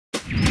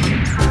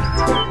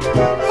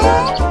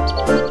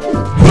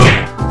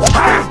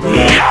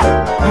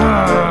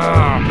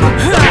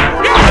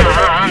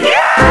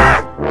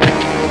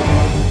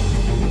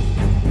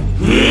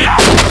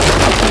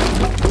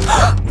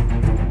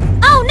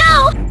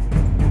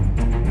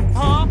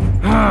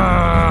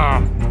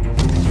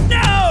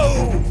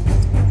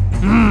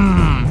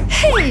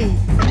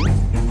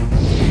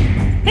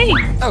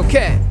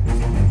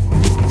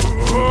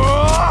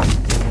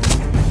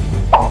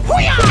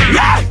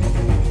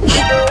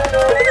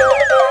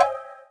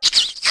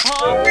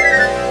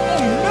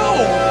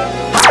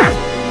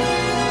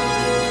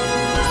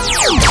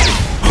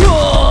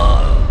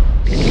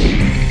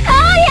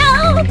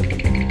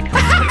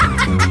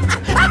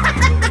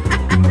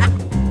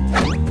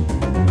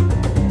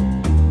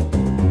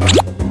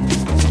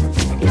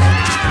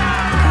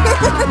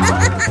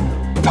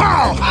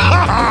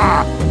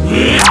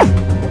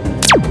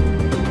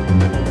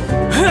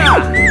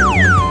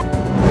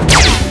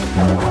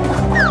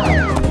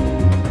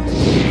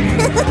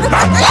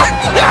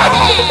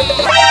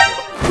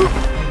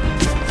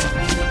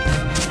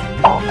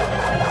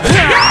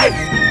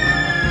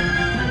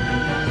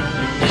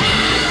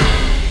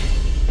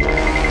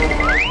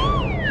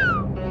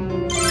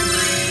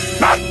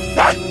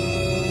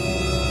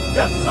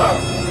Yes, sir!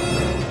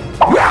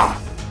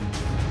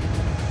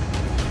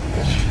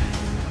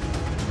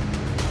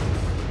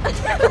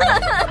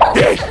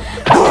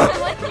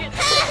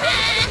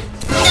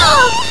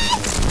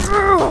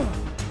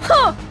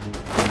 Huh?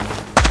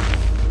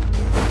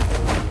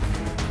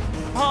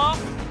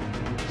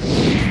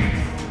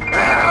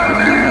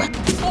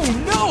 Oh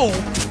no!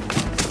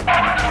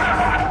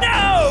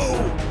 No!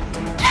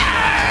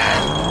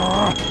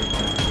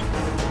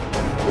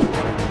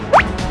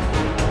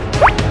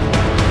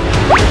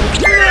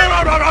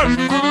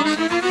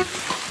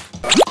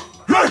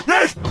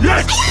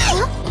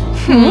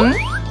 Hmm?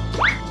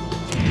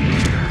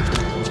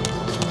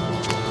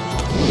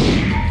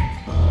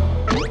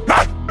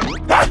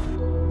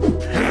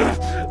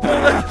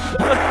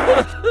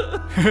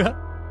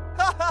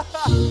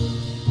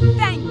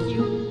 Thank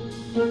you.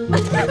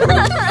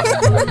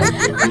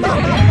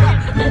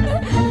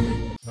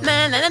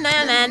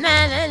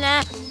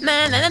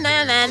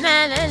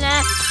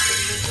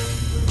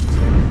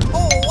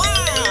 Oh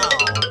wow!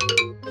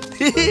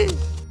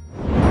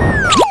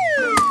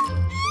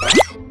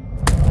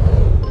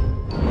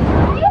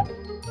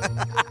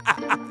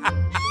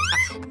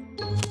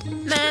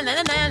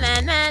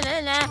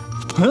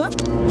 Huh?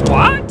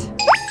 What?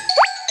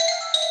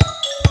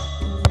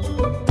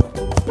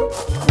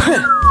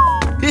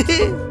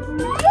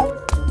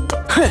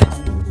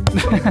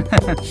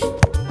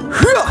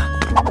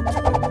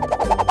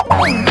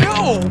 Oh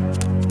no!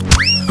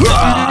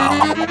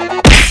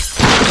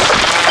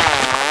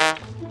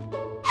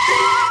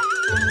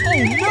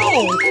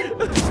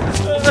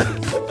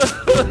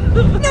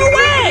 No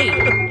way!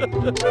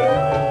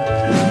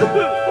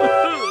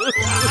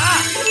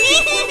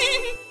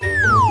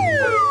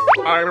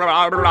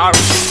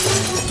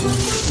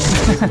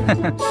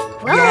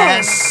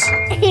 Yes!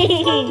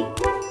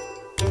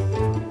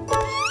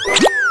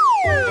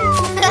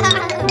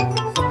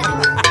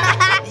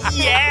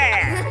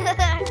 Yeah!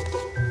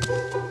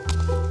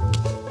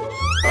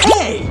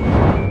 Hey!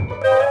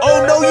 Oh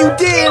no you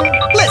didn't!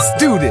 Let's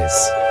do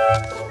this!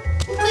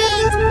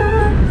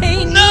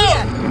 Hey,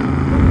 Nia!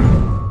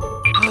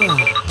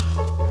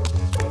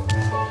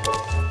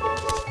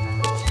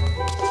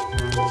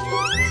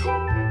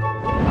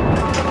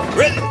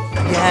 Ready?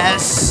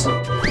 Yes!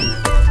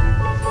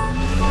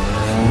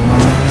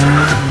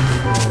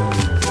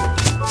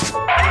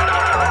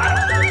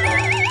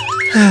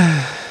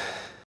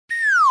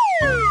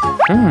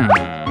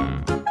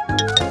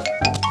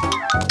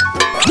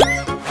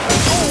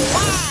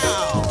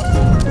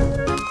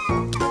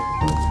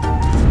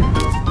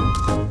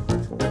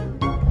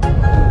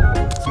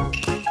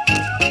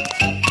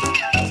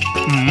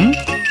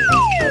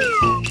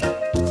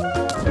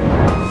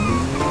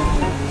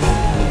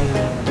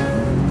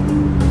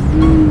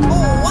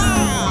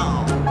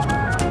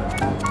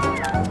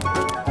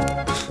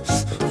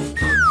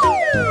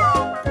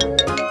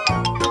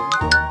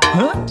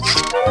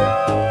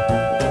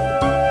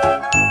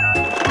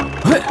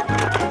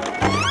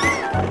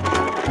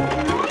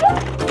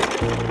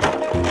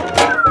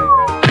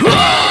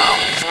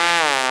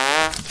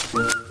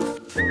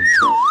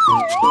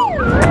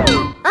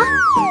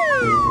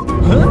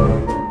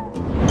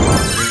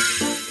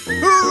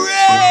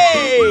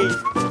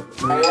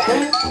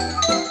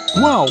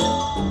 Wow!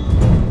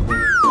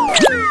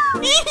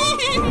 Hey!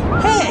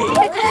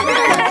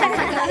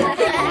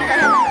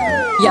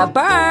 You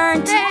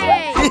burnt!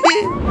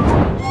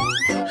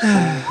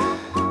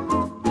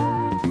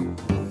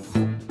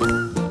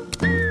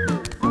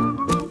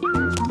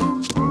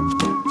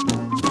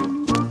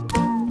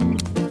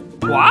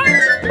 What?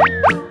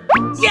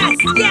 Yes,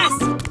 yes!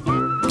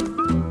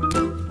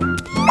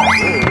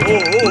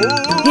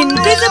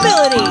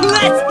 Invisibility!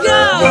 Let's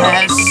go!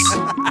 Yes!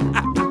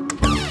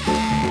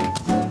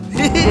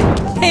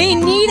 Hey,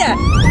 Nita!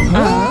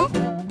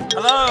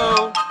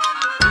 Hello!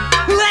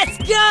 Let's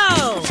go!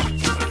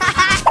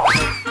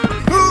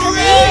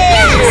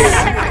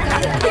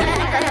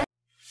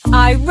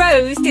 I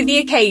rose to the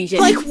occasion.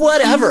 Like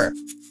whatever.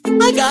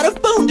 I got a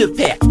bone to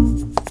pick.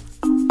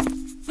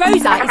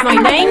 Rosa is my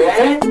name.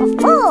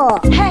 Oh,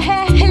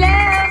 hello.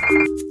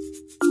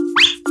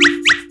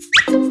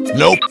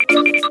 Nope!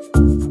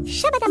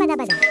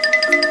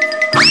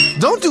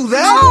 Don't do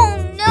that! Oh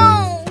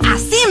no!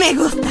 Así me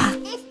gusta.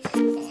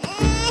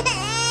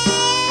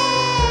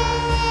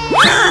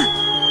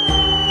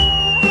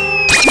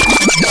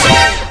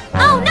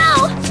 Oh no!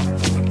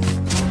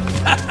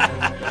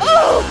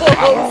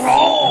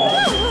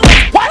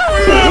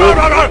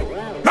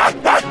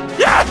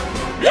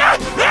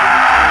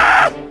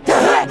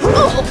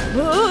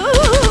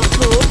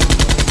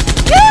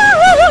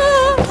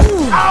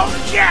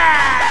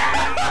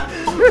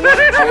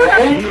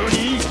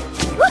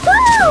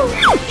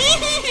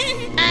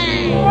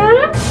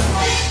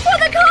 For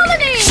the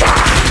colony!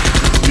 Ouch!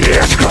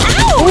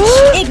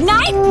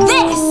 Ignite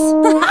this!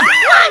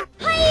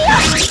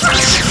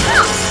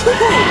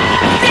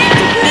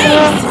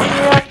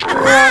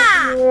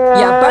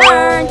 You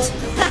burnt!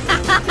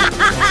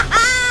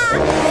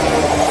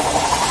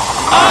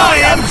 I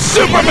am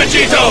Super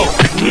Vegito!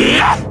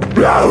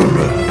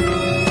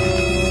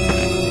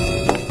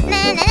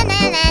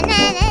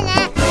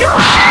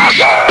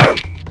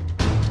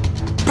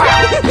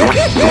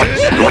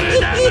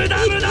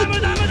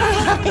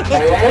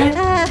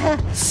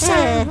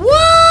 Say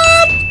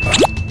what?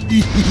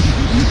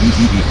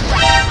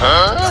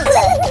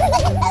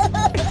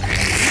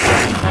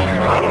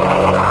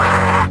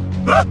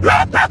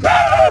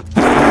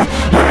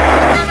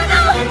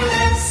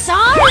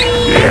 Sorry!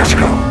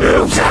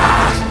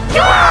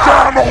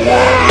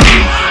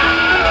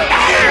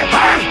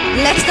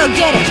 Let's go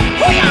get it!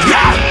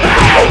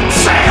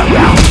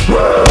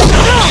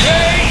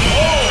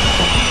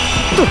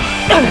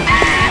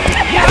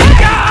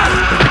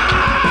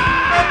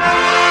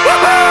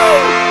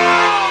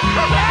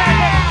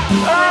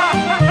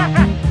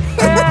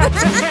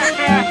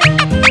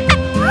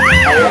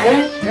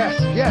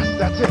 Yes,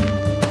 that's it.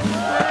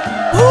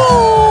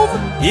 Boom!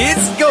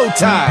 It's go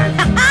time!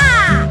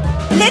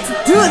 Let's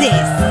do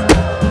this!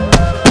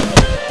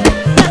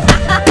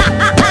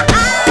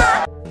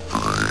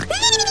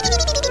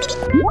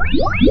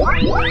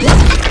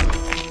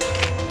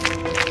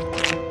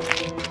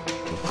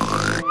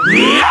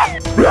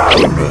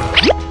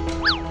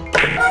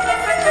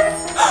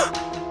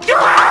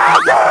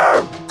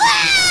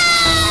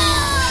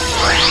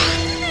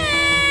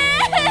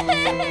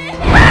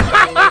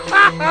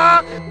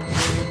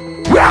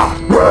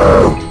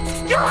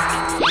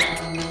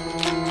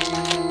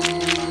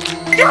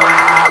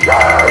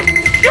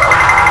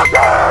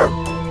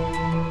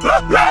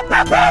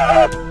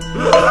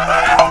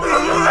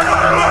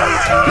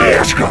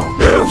 Let's go!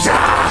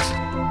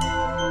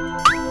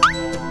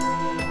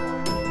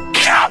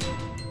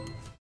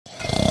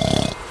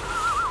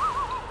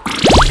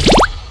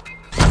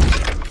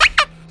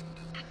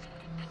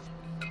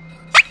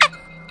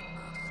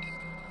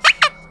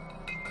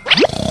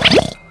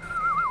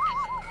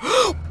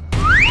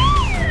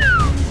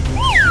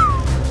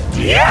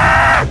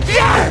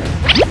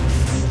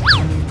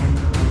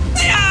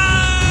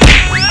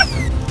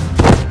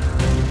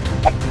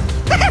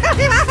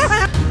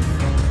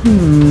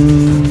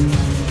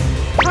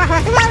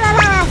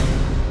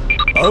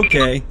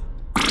 Okay.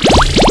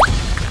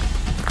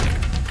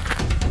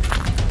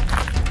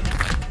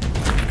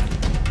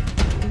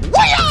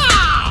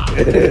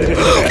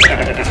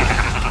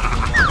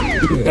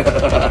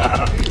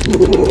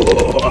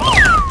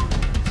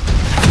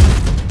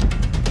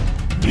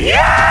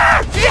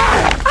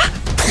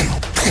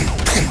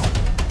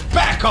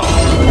 Back off!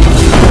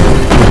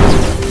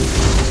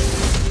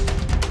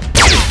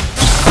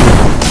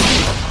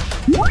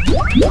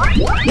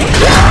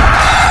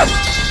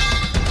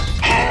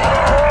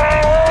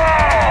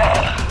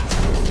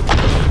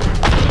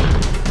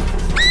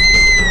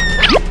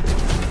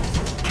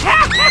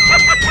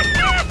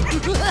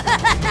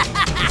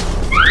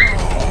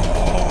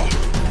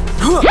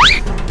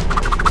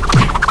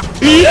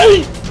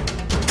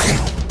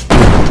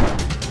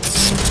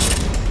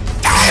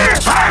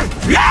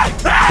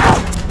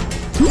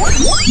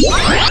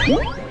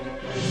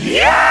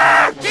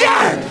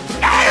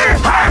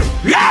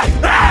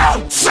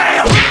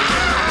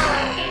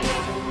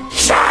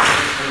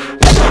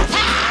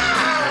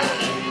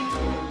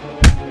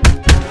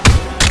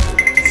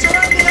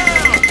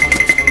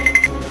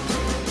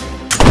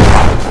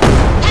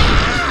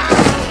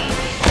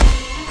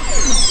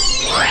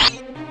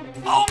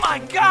 Oh my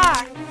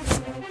God!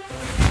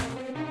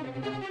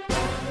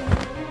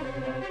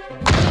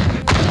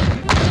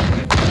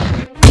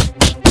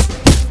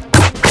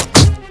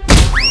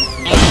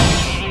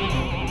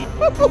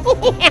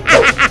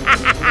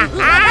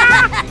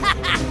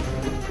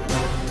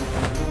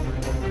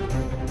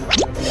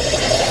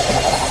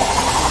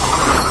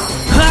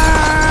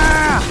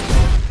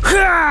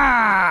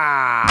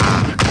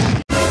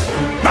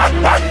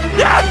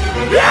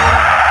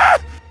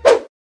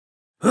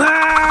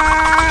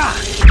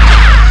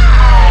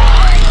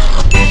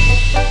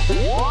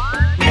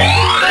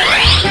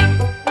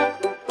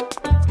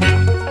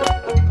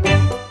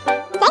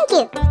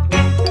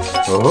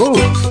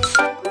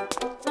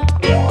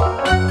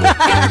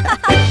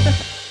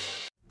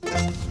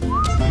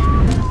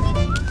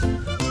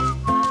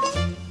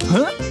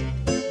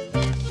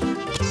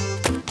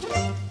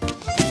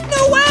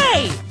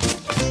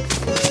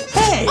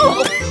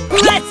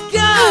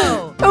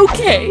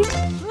 Okay.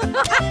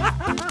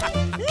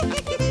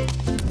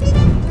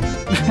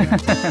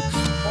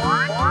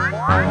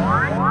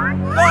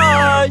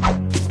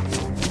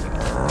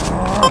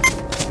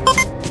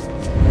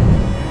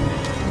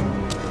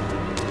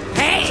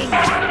 Hey!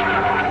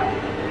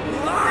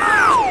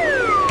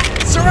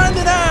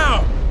 Surrender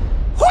now!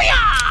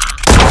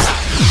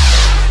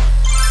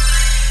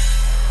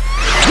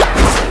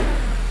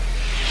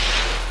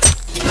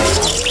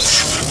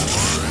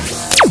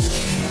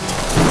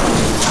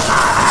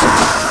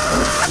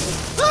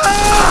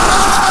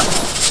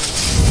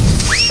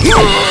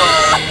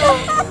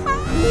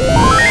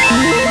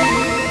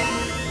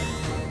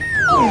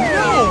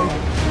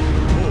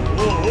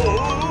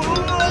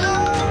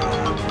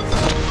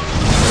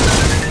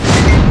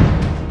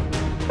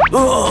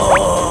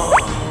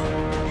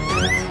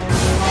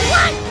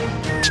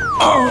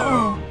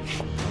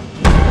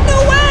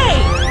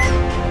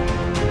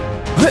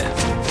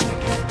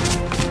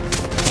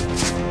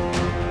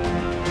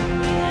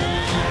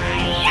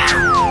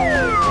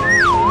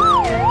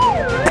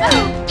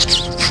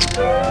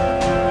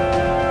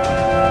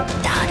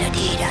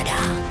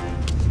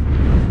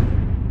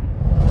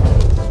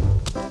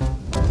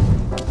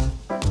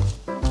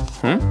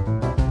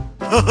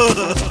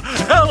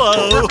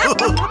 Hello.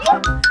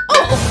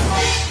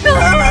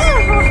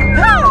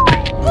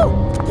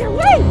 Get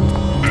away!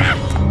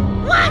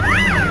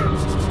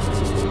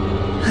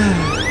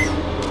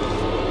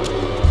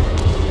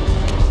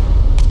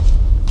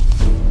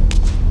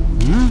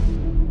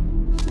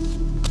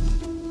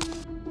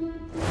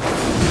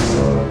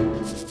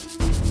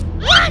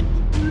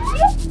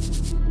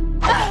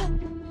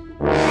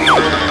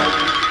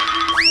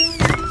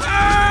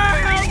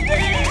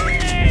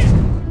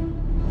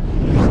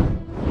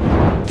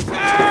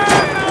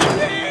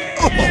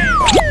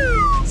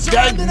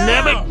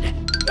 Dynamic!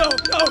 No!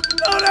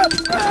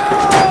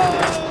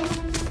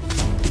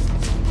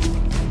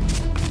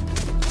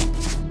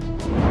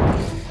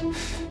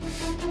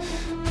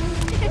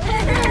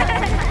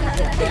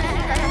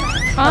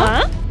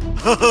 Huh?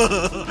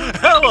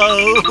 Hello!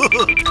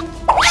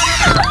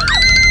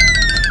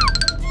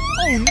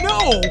 Oh no!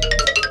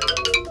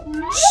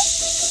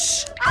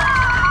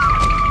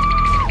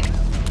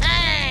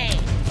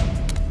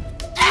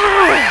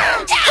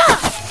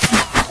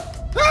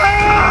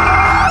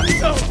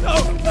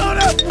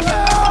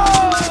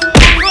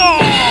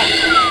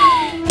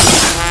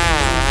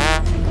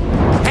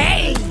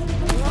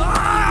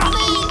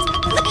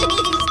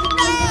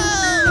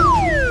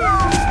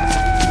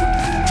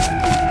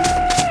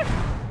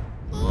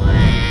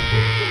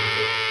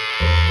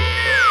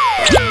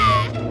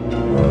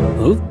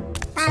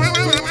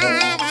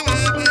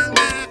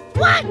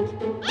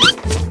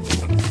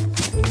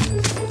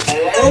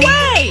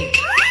 Away!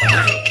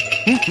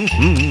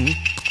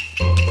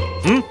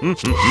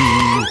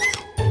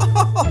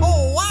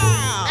 Oh,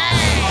 wow!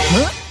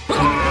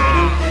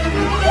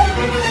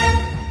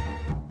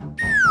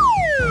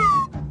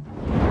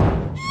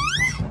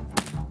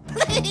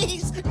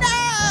 Please,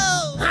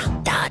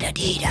 no!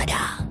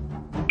 Da-da-dee-da-da.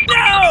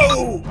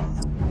 No!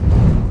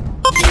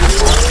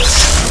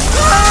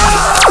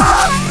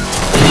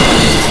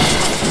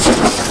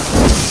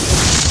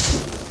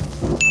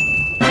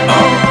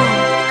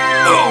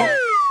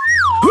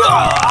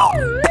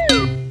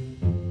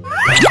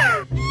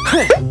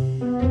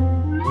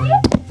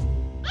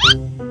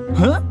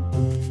 Huh?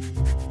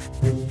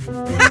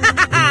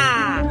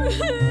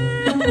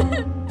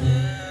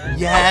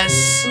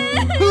 Yes!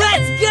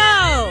 Let's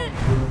go!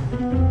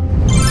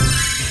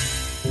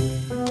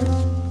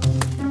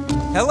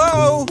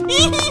 Hello!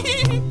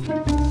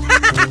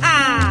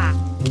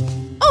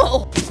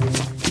 Oh!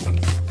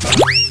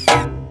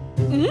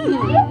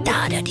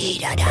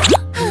 Da-da-dee-da-da.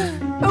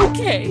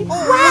 Okay.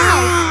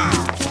 Wow!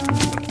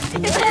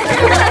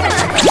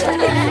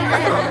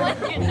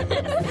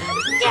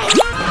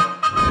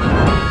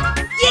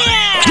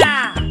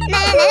 Yeah!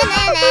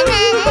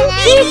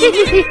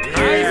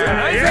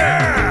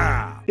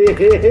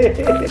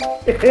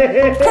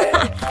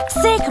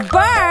 Sick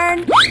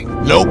burn!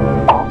 Nope.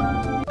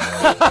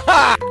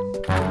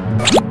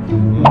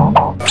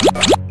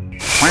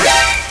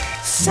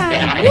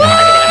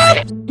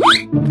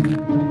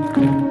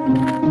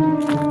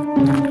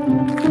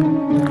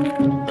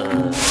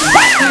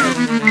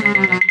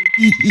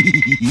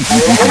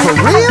 For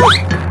real?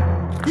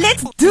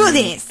 Let's do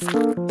this!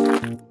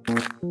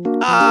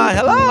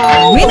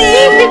 Hello!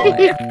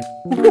 Winning!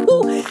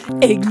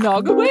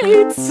 Eggnog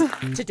awaits!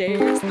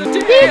 Today's the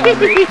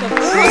day!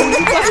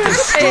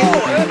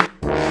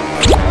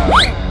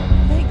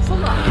 Thanks a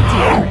lot,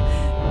 dear.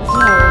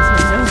 Flowers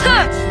are no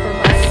match for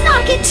my...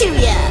 Knock it to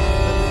ya!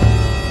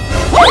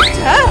 Oh,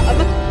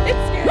 damn!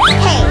 It's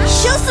Hey,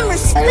 show some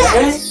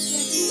respect!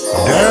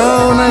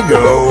 Down I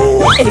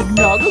go.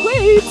 eggnog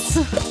awaits!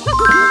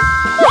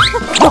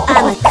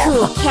 I'm a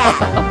cool cat.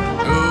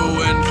 To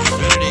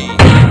infinity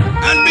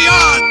and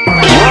beyond!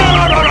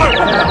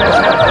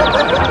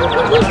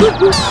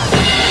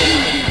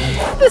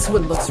 This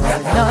one looks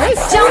really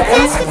nice. Don't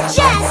mess with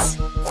Jess!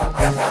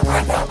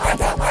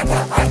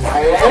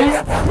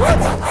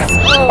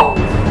 Oh,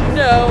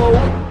 no.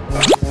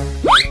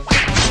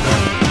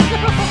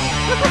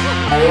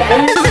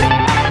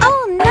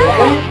 Oh no!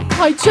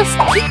 I just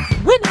keep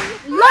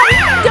winning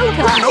life, don't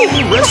I? No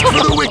rest for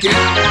the wicked.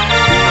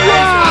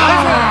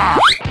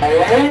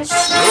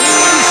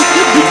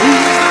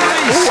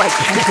 Oh, I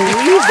can't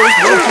believe this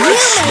was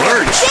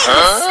Smart.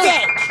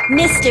 Stick!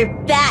 Mr.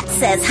 Bat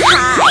says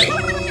hi!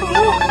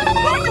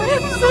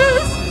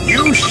 Francis!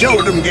 You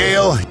showed him,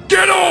 Gale.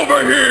 Get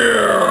over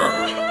here.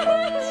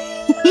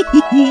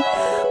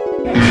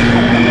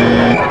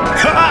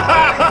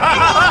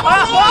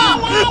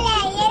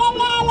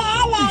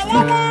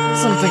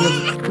 Something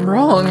is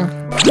wrong.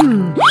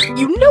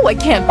 You know I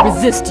can't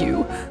resist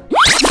you.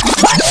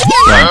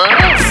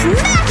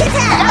 Smack it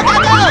out!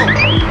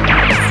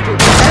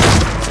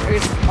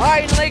 It's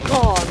finally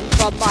gone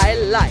from my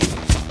life.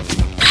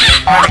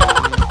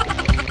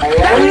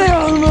 Let me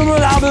out!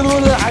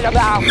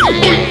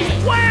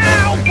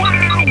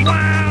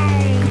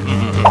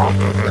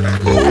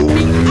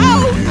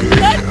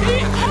 Let me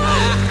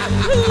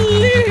out!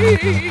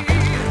 Please!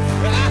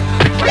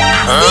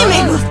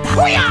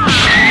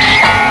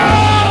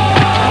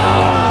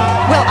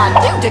 Well, I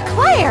do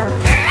declare!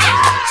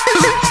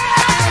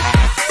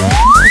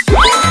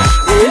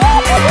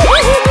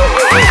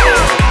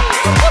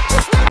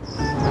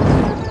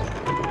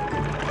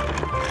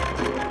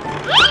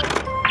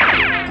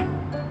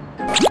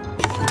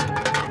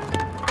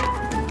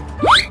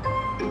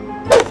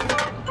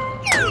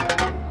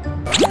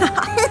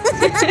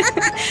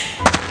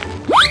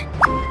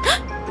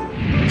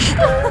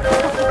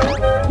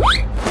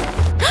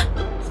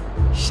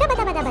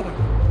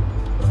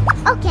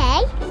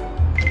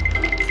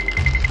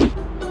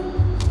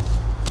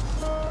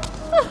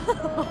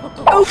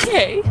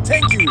 Okay.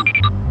 Thank you.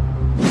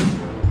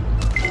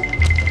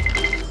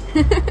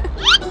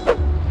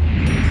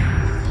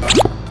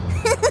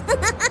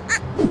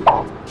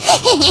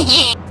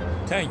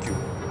 Thank you.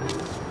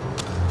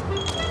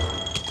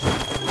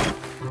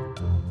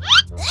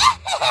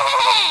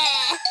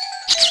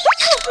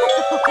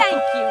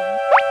 Thank you.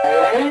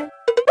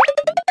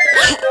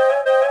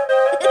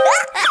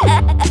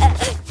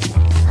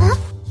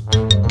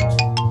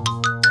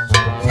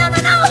 No, no,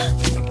 no!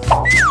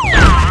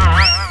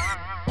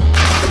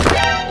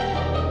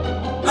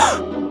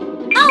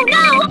 Oh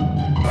no!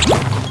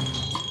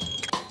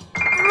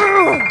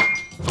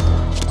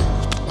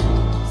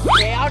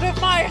 Stay out of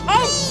my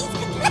house!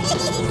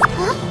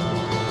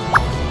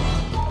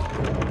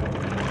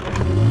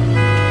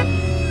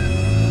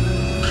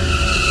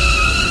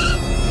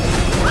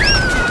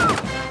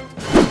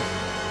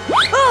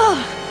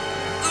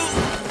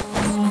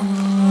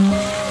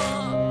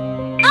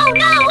 Oh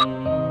no!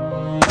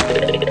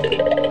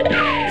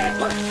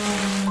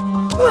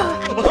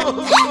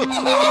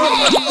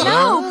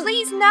 No,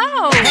 please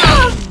no!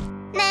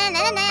 Na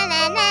na na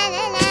na na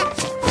na na.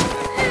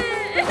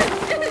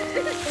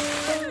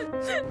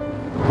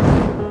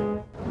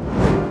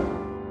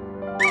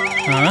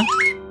 Huh?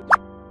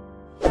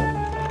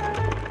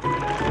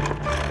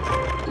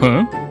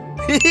 Huh?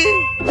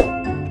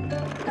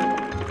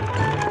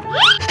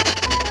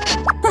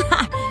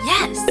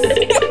 Yes.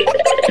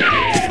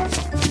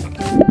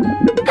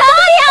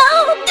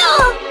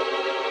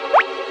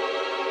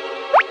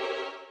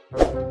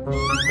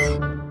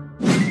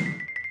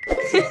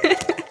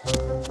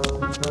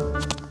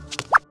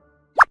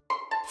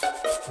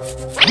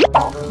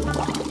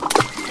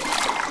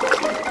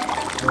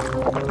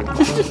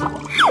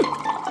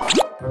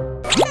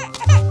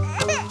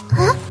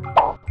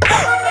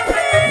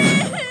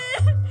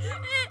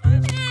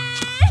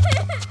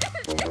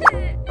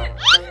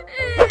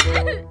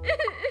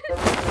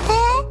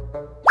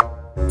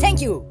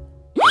 Thank you.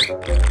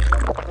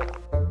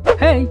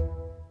 Hey!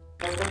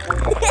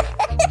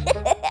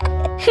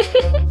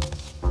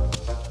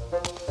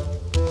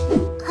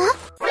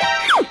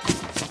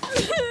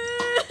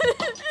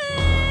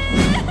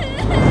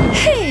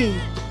 Hey!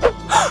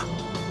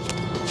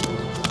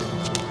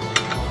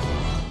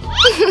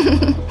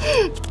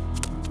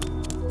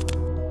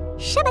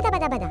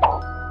 Shabadabadabada.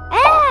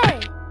 Hey!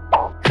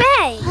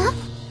 Hey!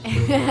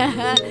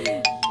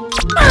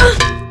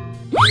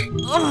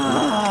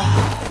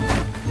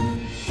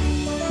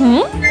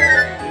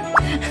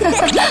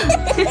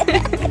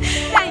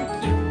 Thank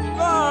you.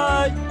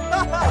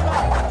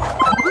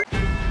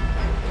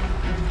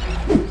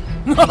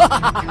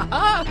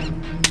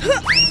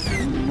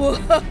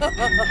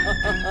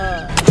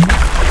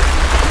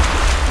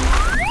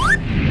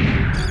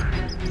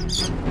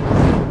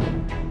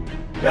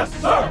 Yes,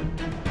 sir!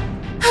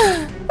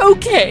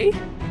 Okay.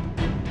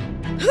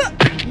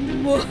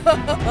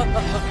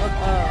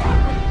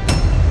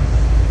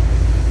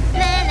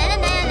 Na na na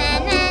na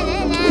na na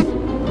na.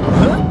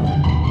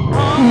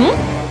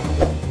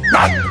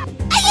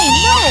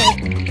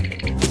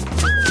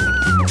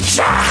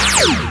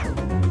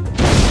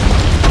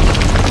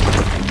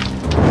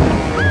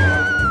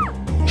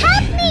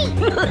 Help me!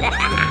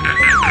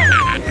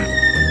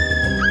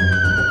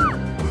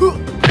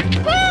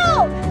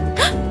 Help!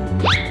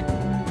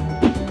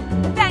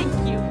 Thank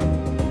you.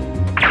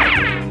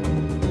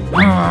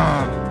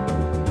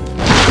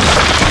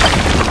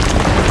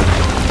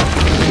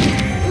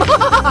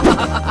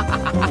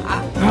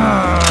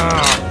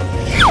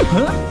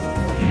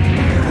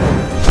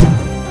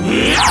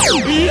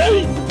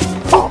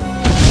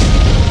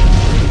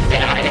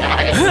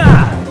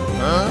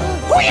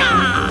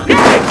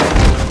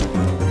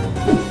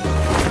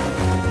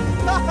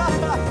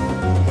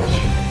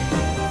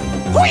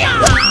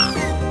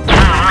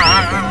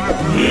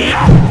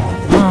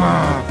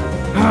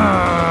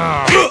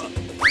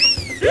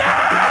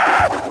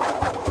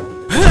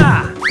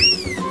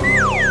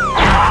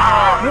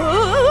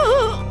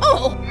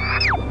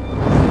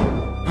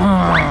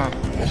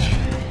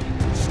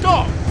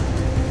 Stop!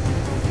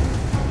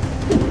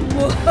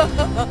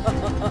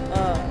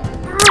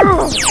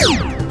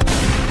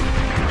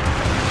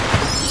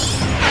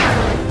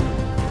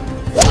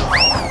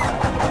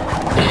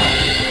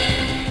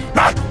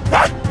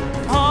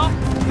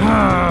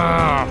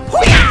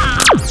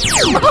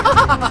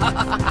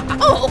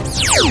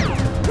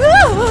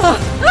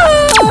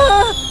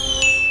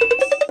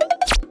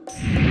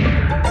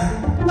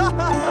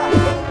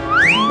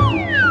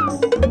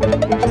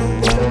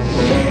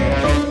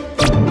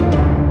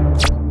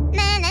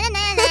 Na na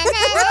na na na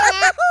na.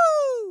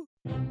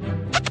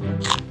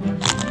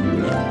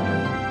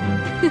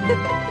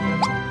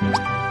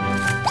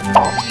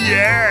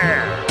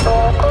 Yeah!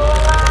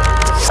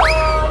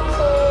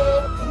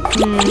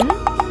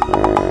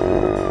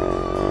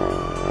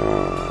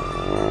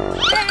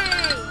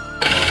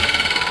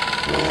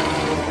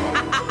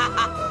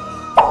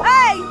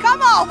 Hey,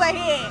 come over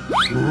here.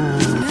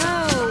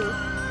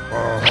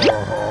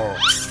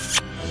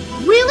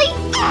 Really?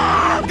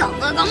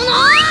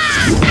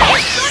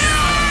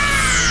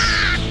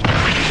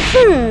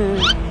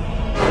 Hmm.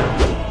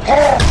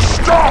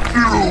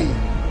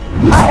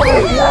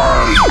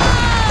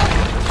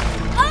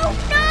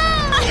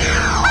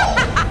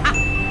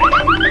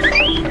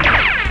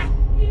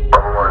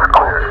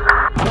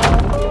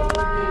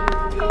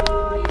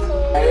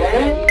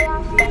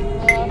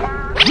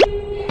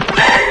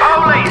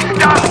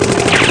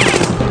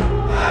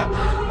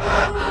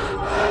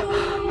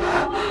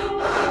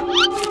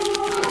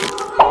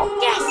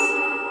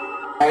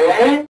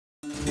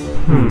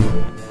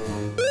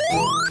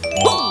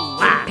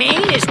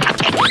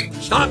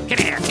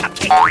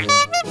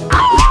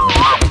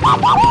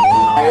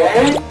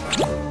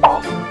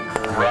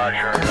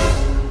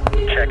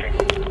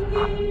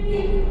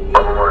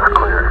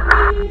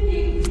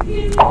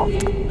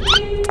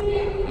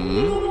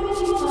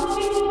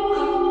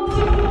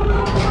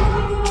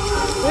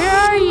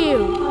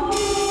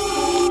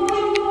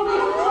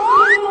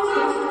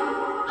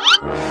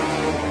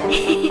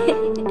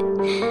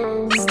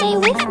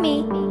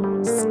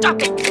 Stop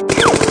it!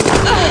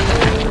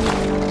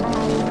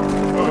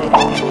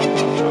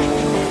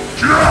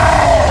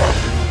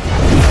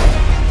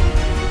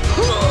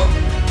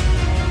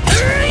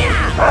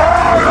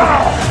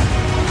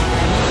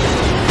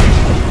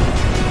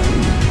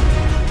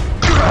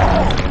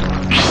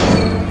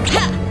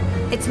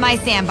 It's my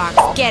sandbox.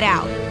 Get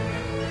out.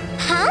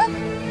 Huh?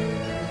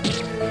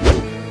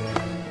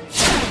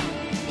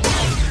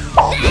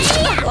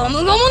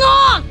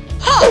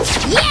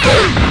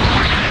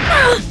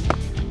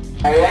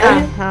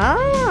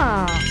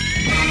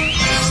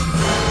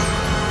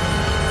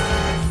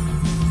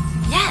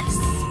 Yes.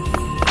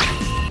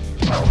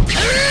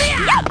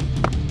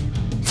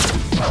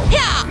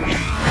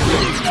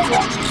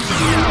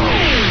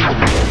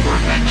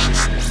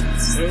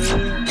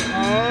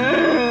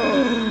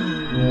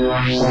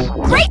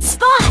 Great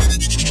spot!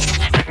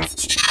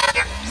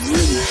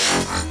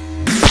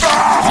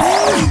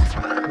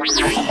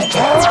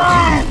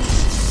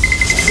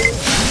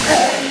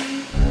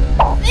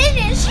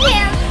 Finish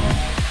him!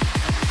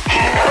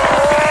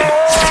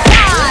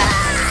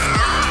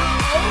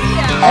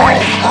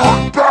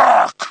 I'm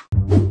back!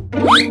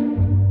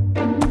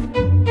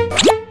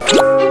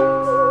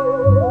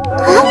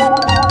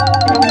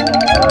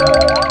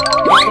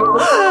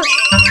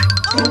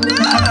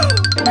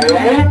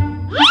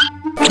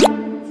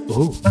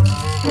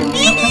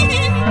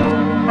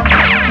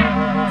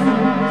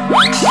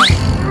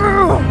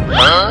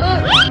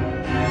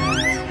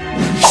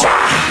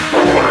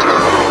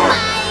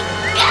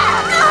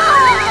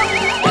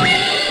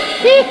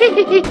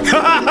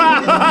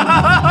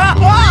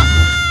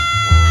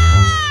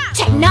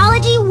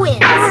 Technology wins!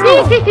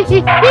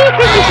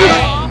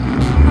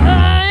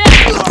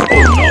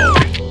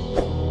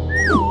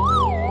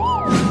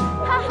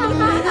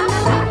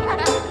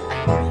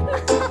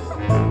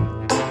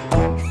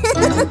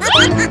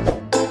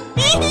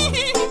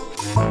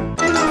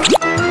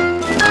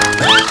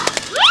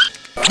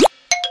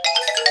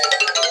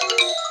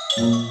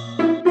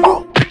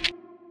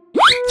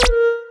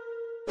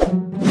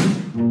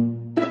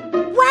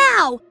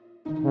 Wow!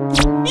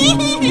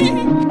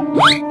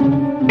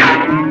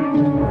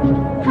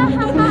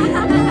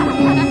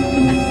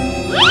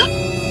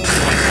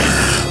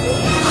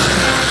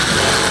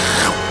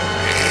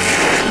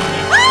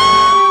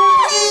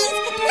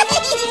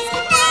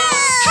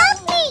 Help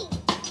me!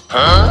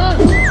 Huh?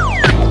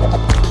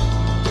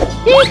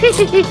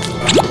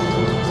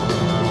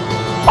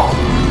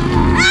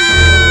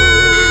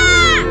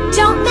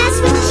 Don't mess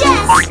with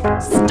Jess!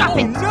 Stop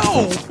it!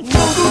 No!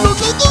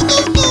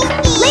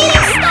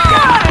 Leading star!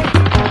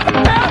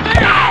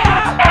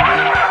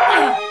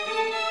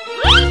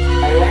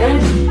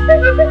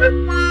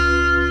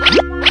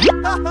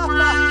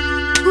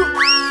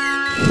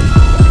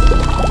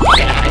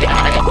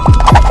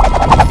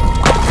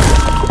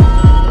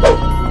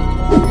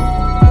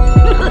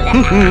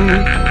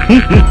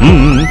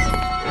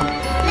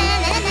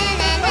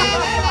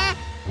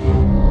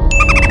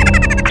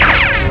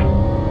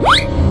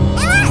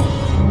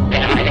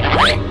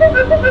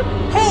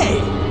 Hey!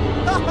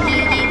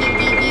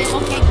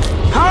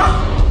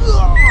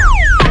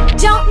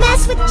 Don't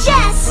mess with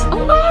Jess!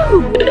 Oh no!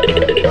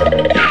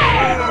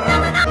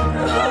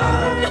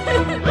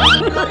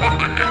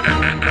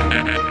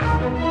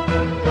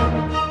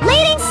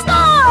 Leading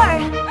star!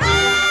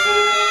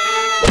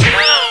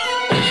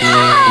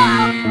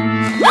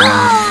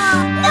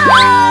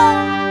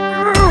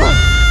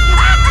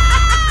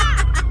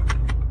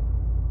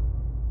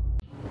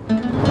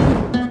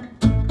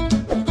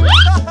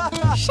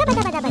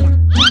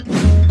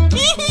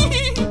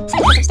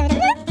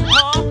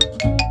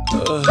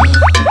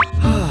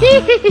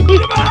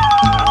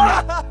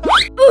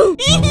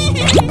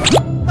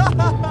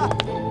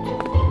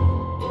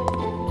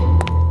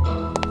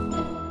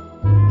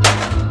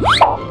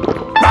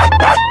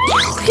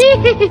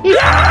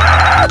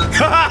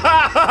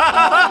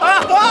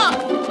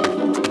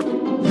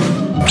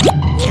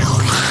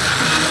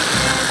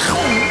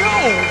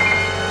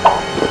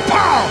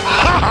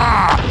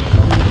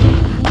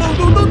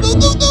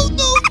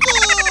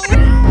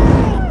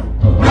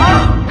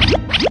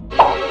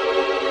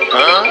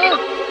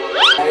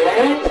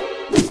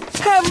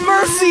 Have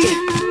mercy!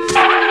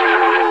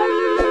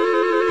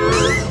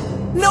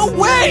 No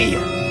way!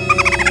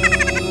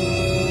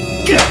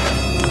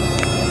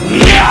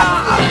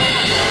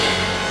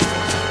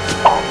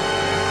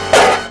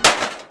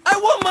 I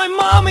want my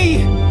mommy!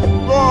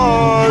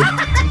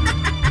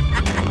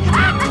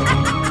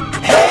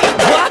 Hey,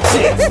 watch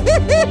it!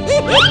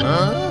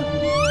 Huh?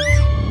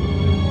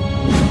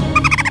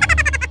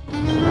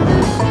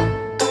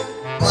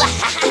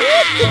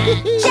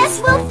 Jess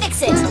will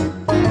fix it!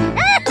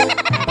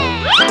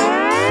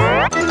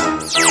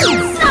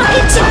 Knock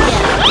it to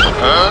him!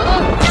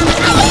 Huh?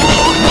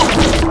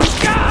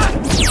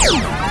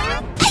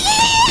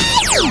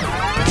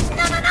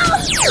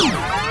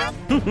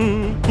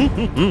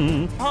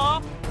 Huh?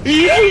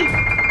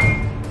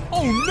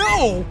 Oh no!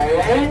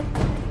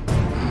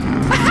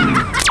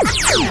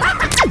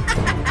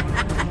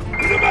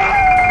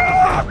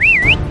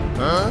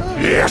 Huh?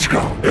 Let's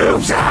go.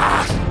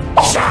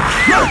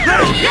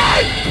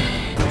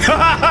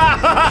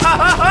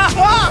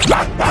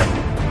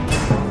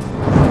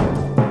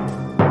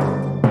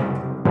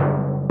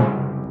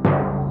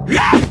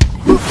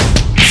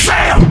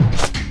 Sam!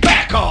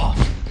 Back off!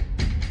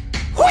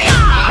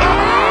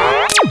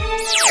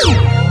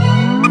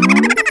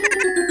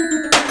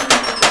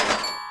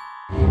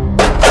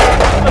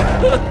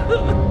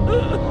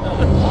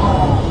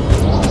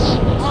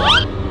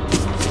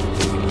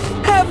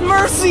 Have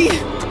mercy!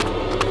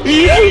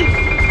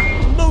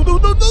 No, no,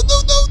 no, no, no,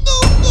 no, no,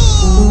 no!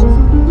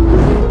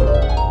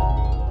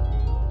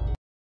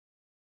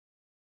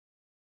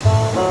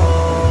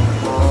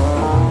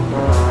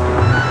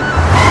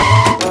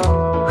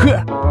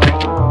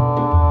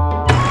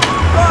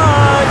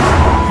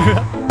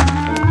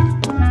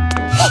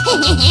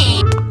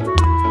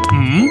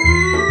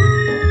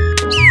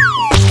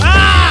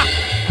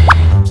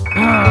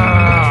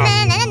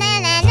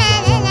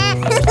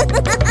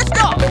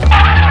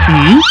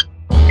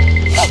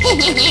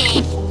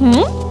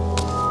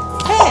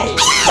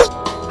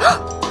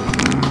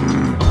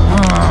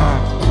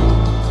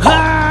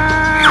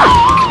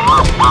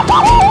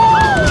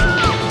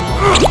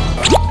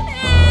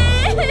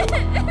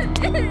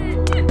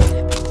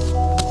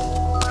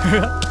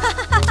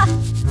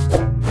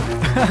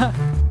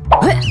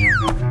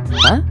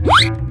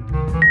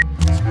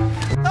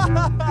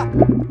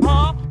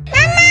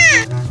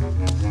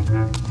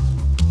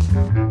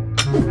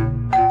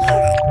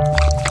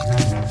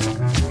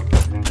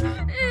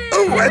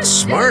 Oh, that's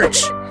smart.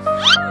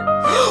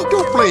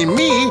 Don't blame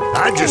me.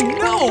 I just...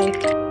 No!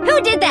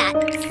 Who did that?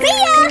 See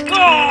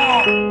ya!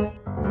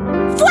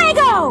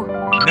 Fuego!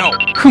 No.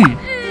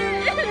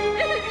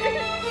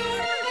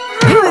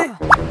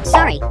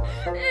 Sorry.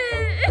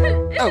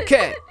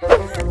 Okay.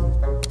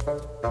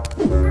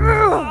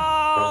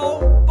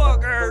 Oh,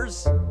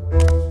 buggers.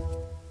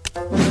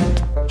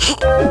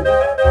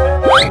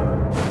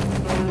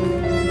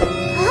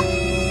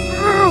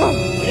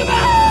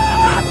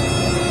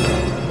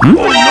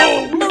 Oh,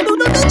 no!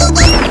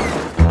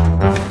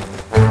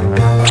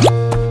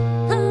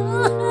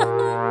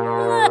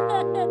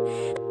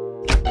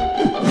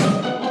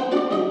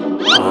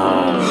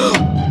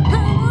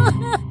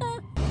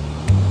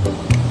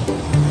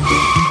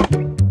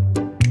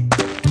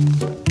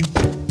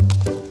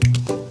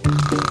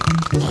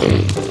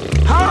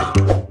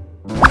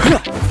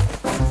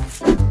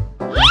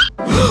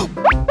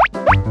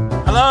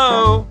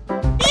 Hello.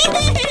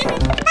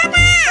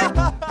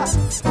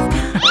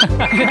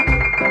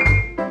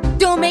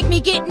 Don't make me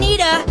get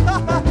Nita.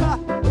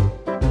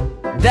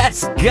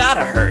 That's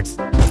gotta hurt.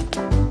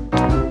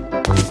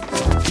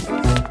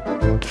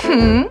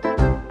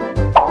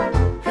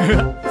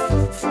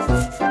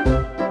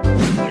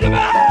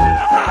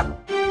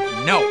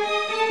 No.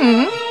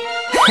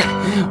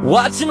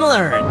 Watch and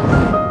learn.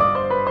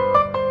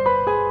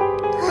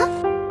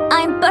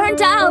 I'm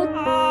burnt out.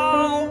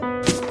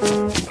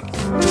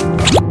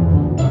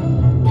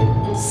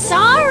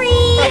 Sorry.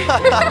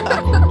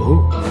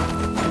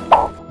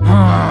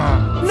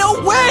 No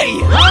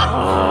way!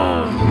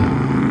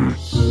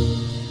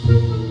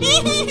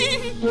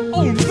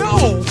 Oh no!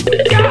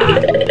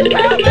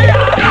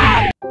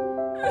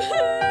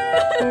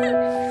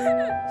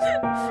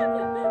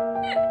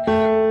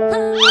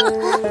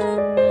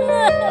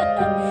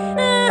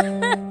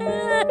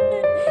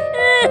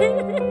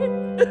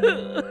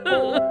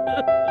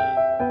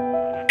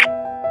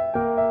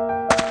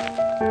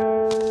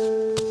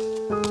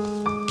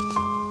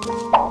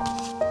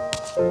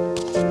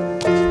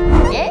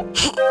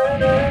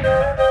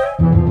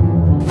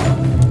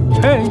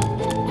 Hey.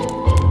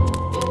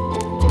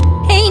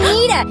 Hey,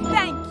 Nita.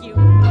 Thank you.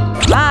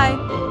 Bye.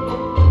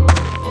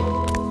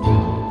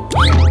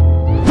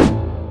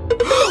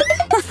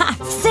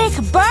 Sick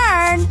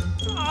burn.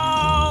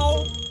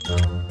 Oh.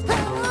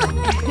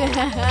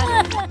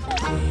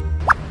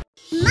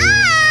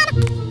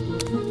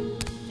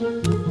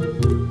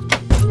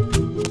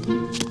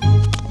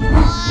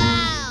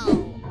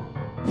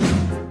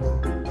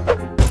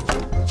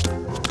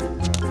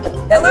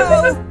 Hello?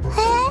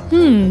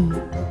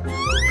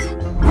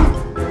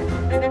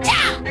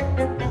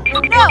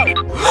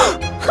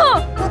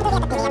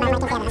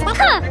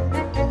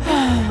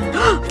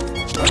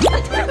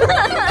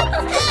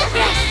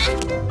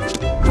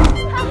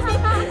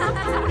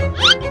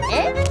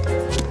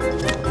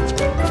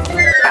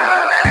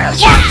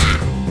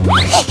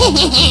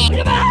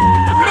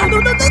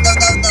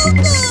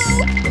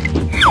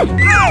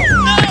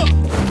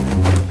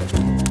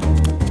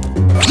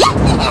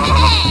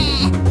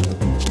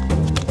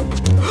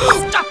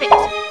 Stop it.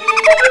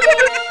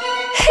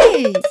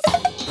 Hey.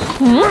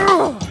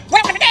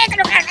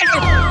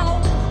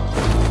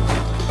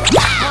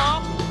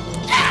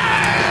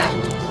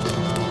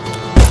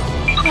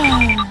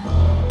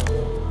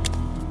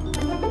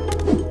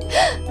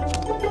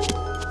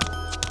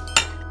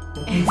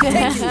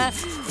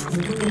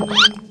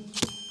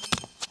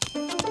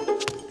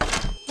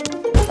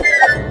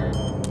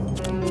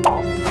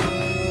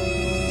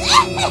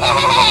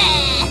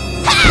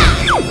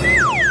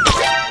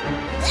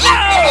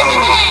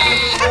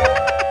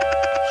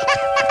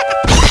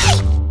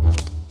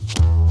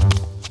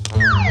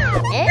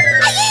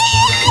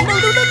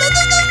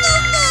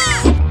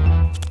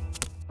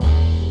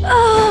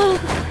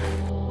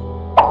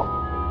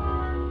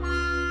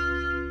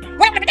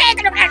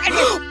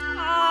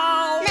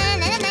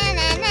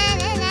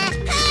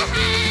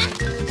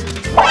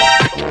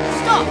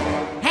 Stop!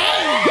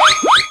 Hey!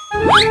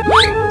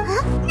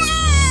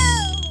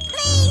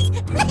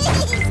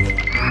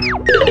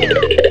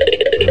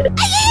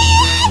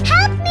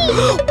 Help me!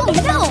 Oh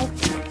no!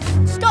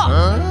 Stop!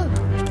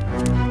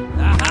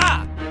 Aha!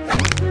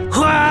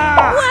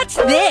 What's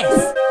this?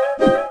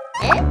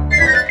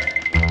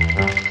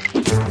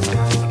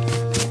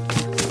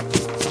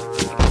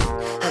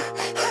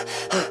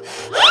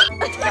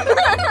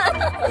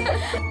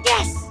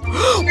 Yes!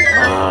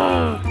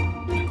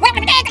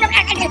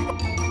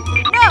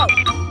 No!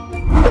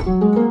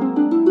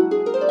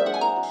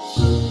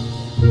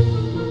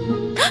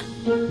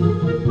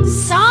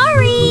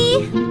 Sorry!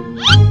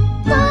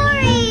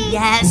 Sorry!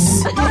 Yes!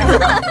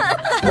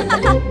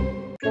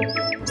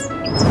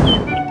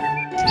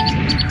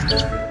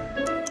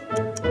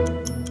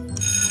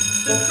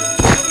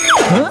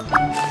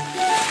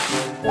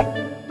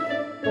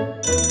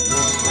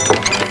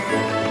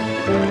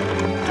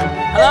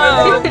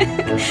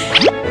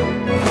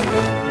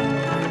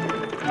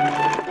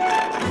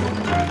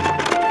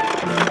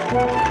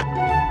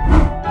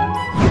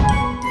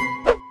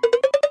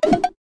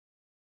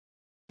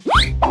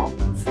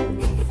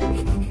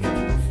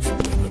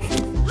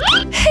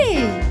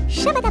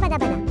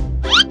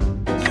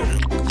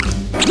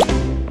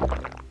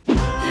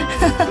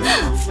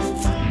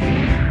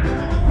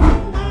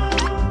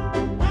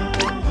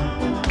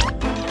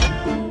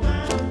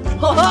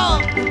 Hello?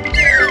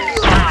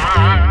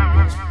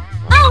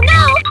 Oh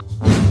no!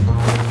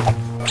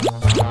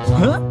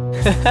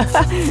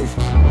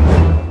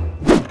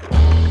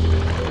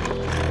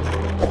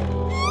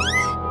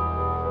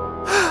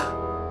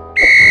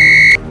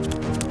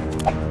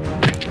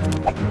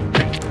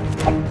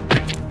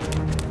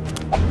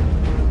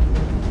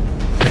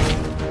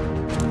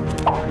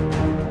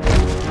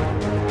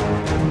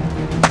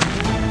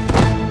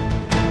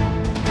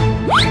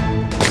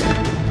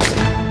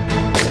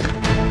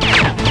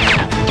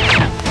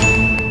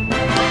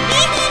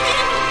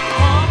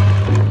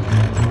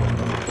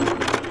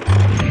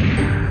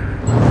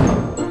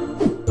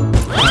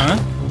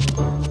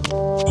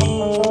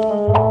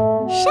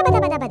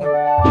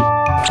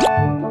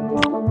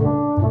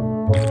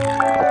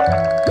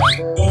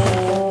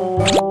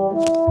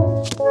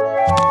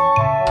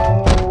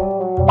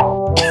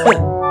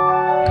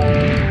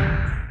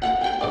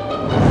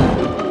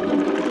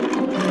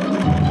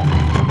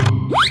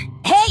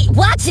 Hey,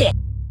 watch it!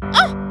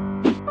 Oh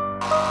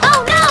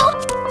no!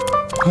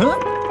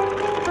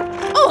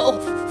 Oh!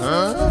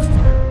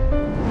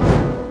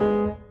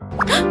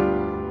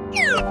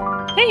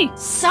 Hey,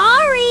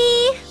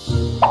 Sorry!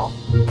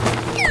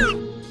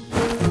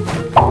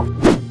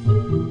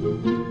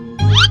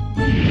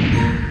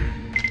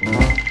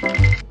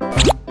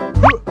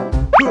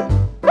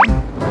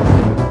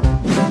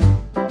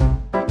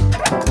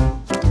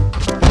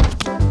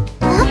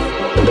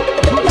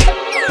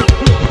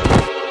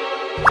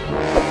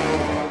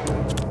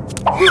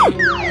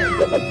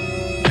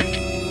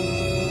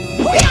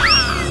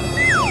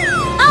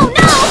 Oh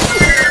no!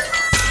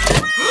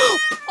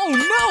 Oh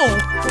no!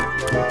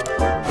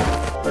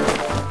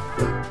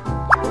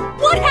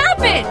 What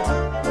happened?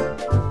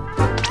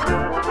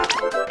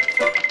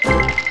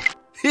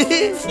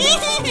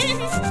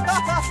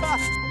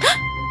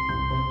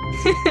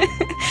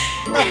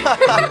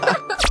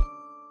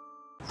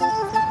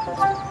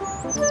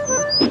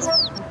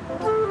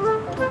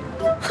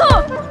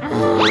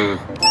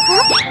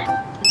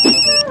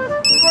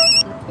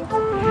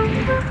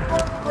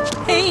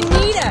 Hey,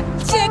 Nita,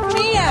 check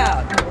me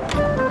out.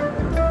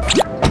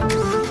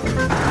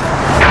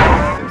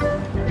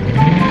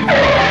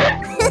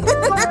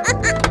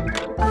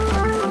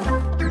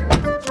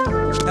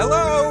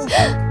 Hello?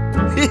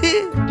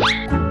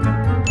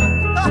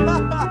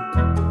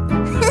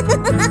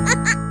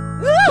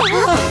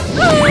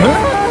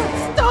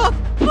 Stop,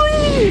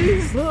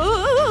 please.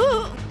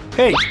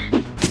 hey.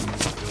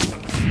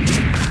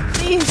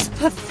 He's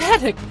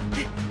pathetic.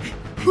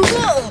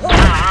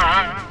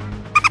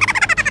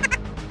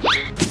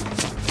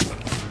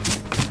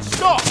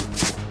 Stop!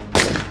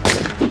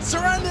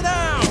 Surrender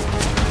now!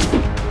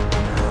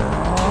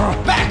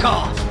 Back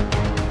off!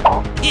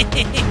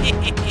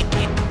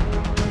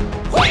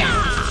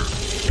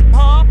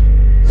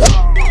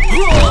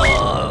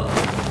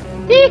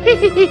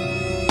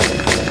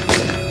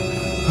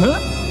 Huh?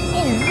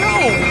 Oh no!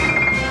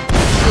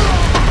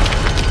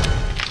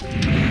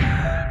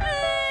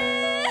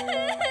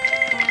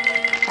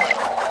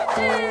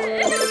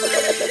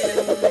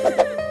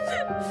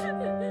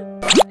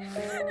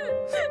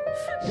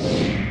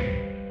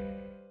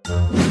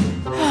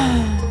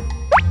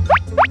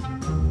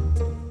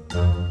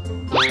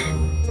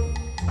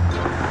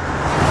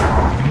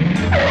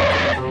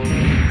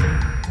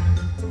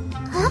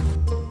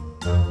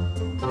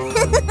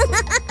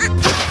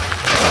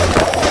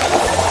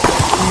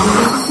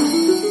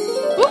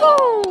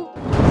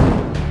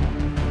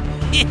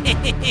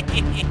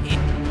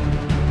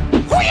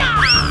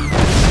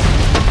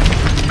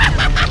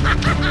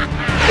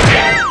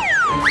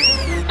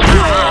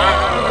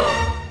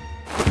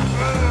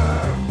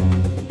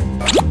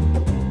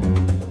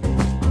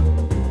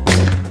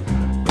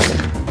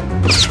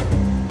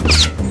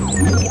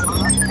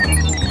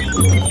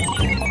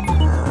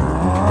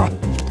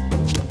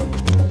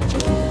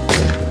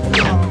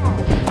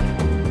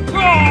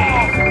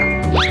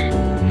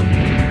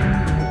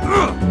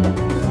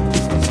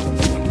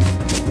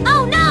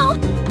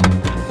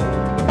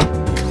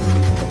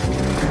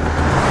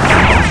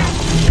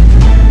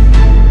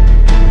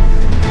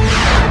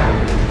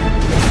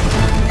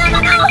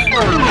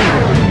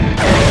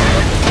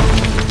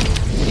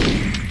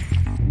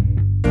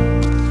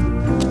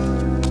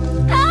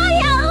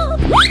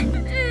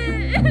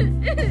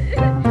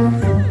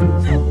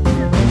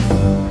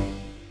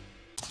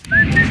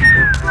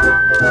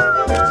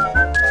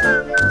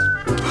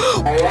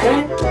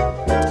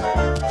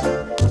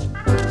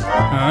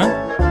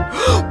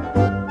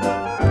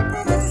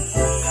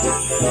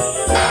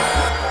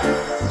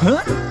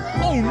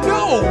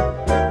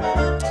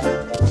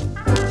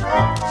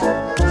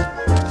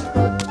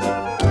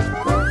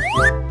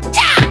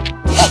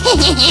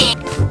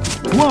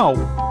 no!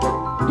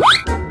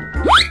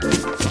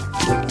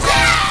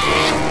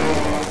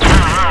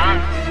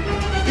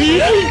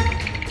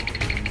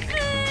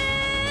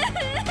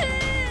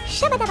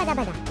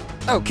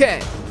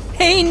 Okay.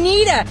 Hey,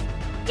 Nita!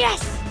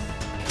 Yes!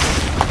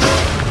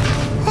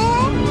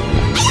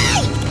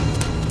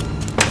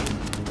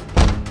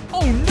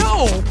 Oh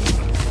no!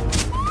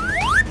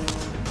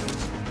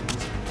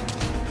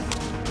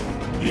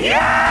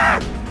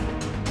 Yes!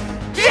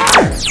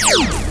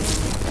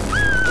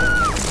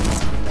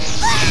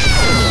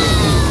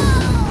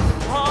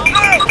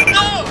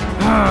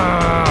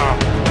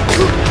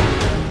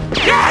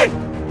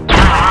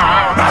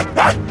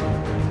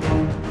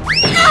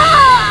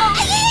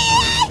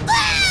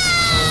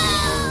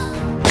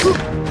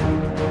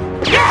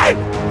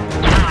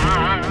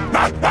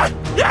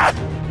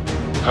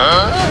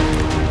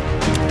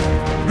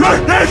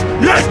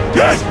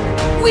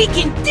 We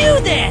can do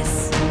this!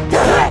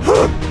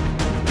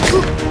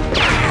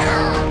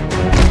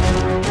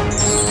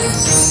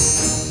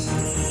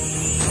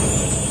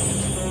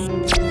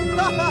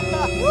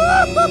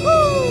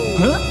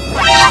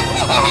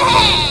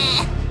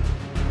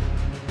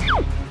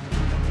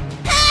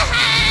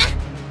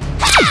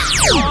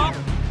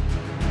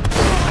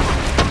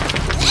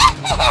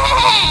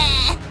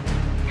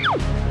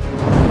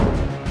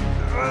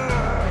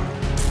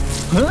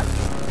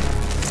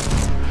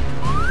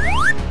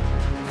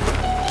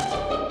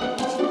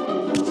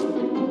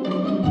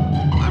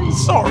 I'm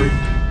sorry.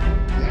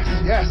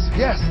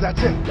 Yes,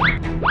 that's it.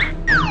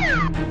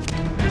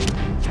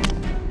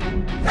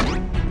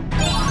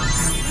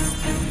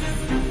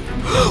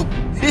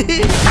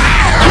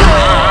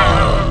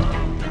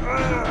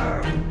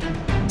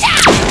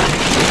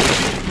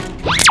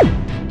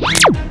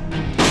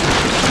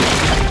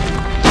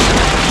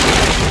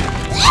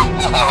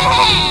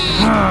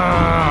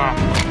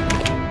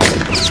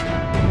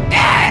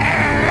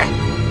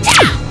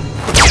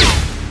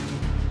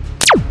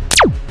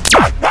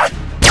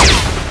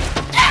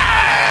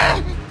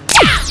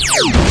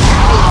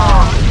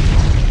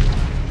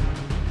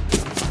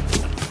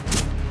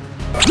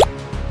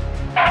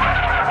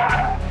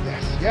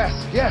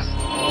 Yes.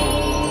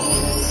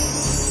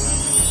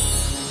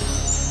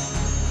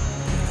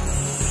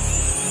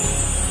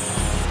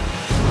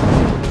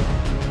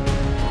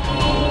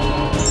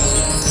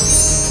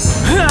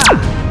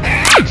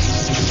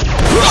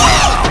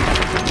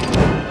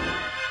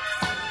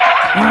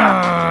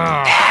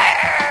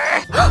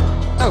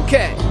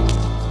 Okay.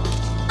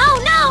 Oh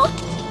no!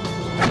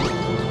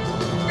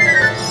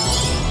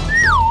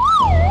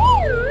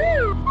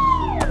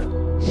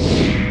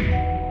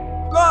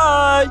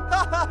 Bye!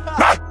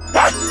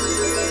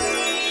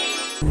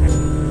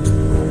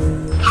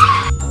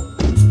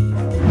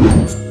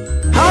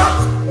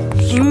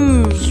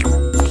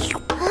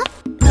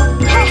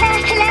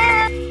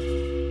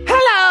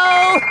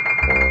 Hello!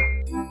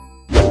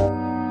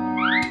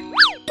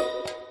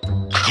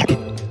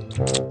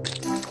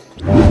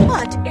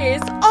 What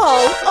is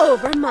all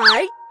over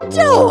my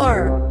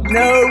door?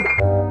 No!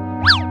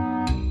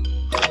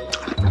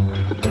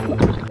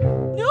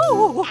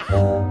 No!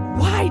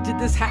 Why did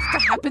this have to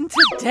happen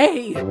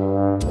today?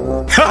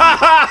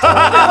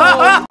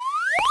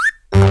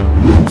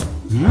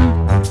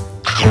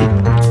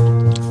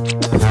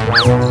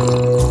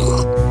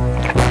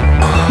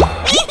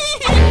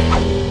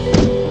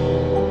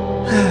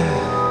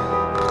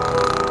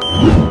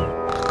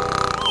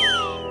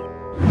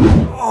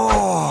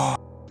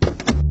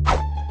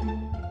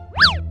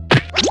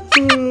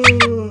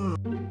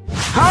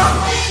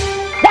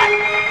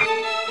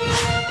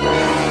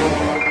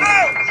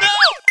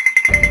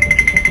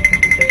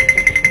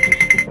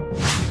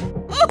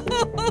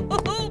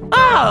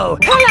 Oh,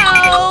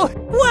 hello!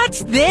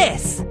 What's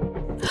this?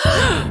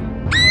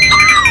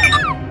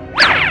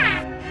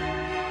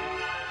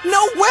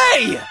 No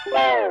way!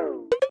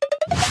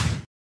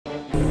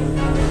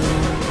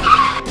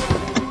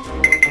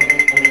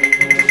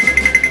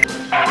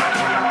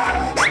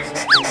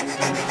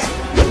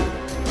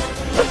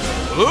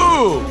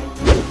 Ooh!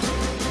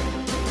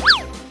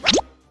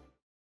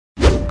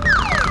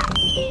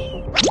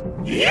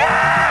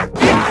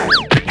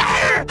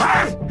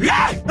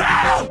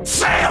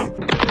 Sam!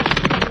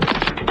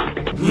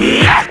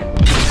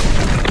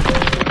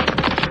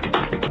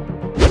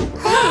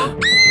 Oh,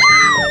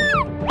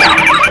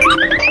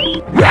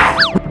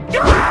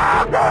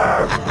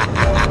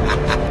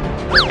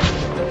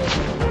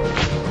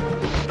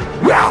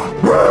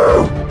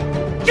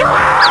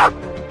 Dad!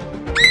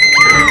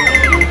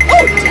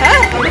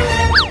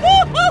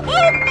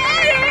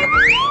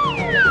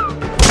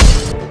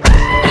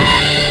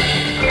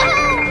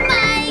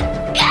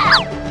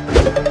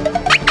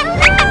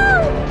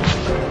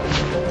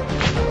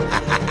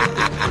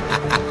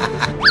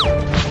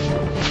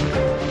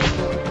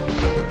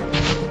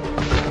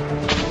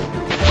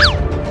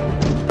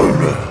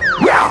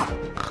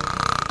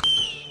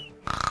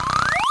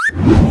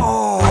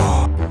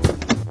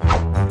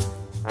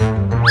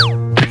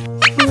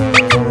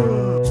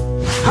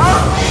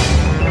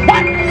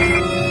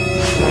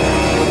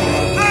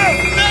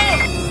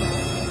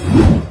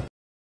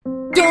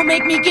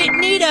 make me get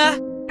Nita!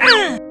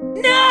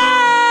 No!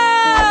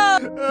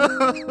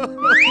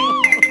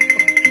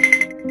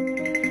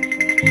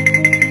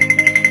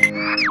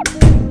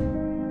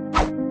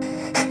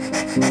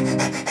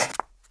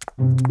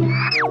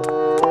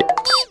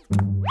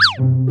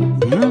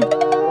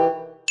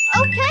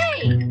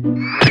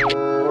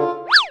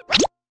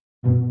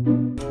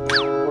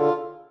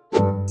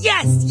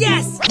 Yes,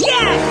 yes,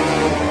 yes!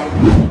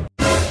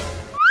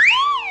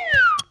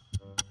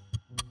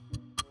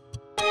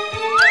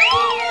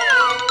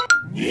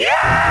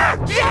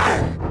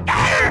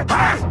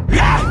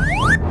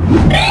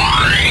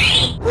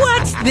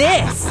 What's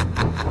this?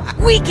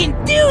 We can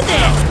do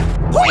this!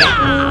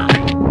 Hoo-yah!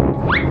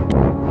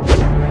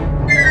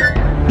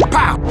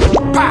 Pow!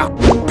 Pow!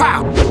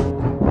 Pow!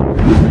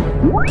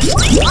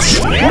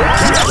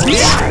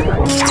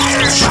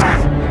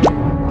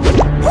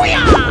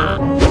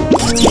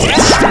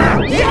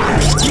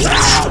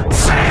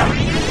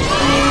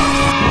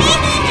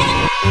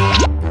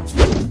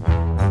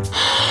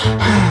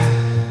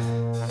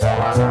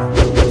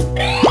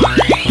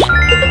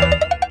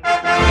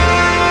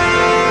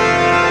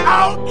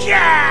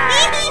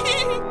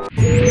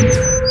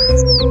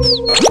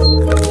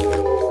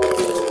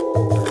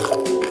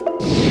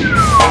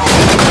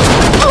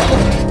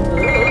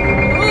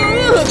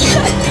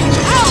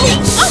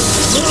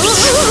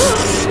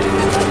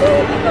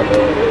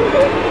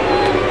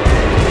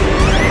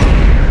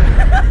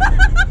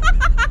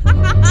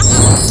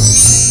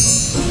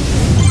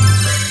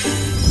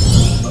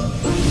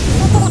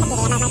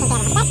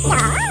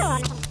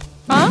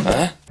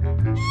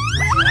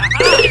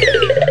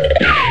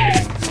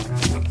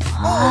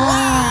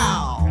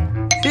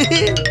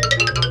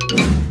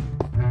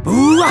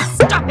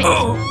 Stop it!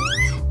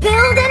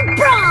 Build and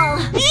brawl!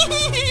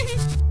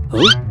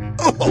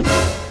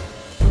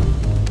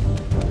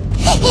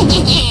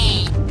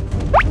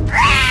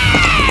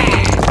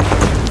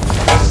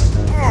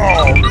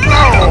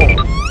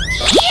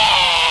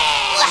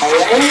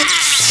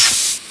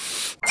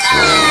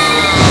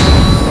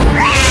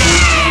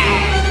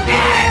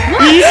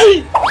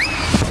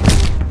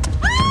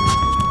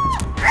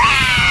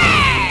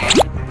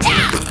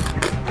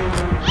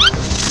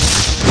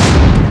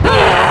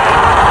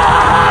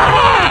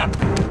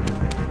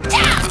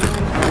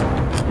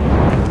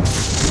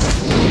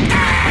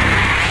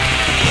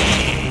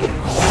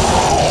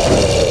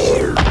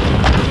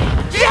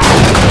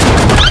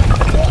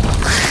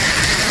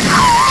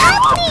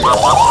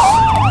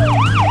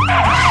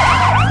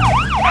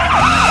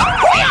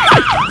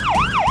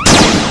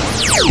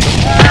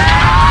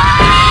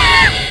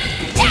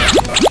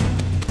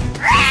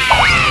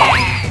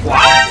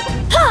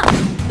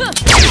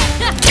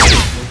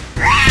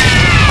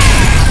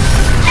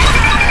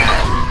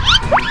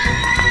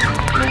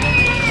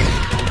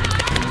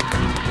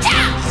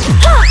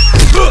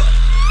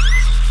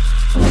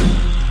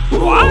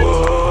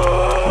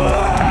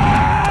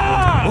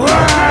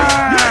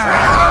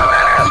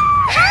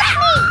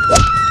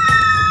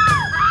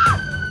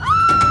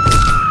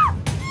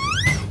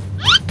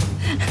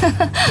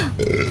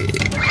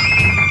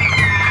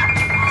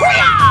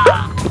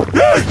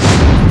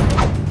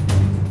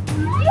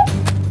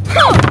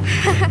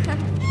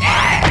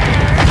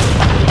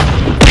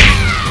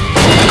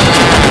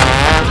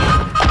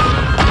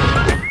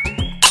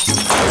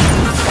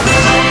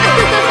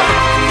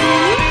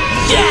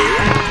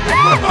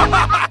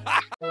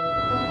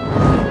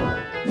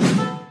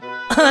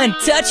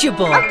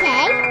 Untouchable!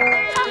 Okay.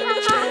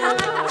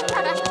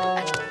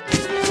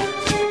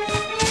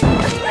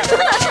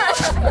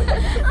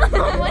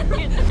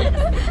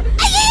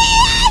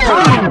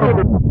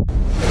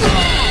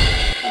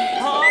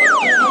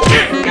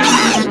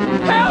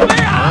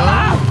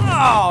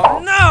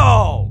 Oh,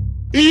 no!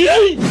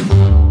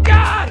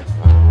 God!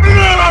 Oh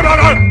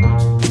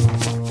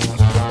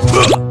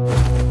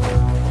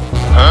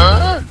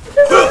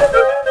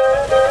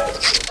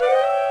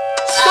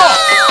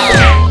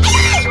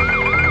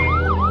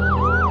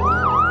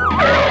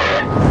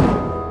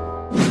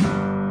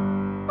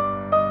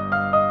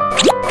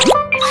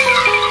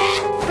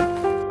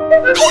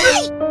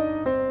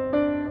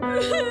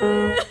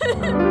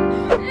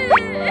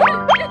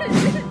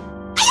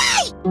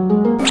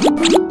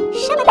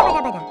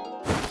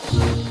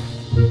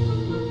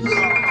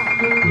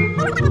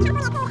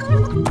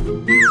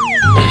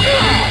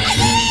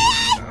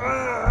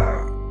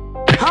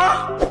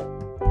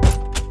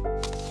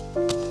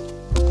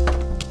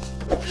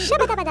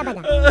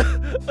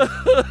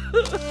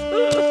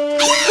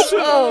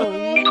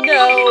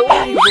no!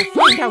 I will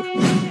find out.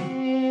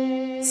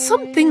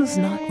 Something's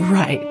not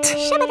right.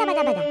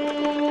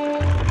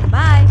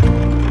 Bye.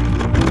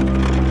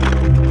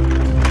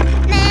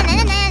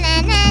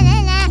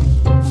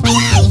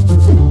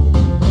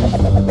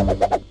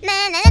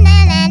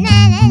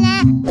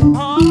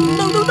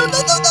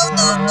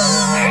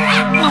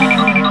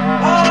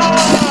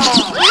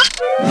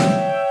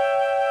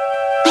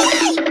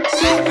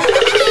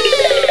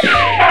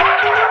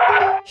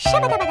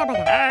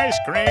 Ice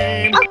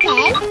cream!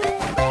 Okay.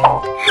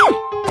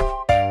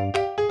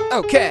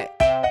 Okay.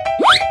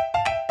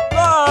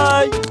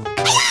 Bye!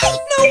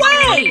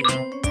 Hey!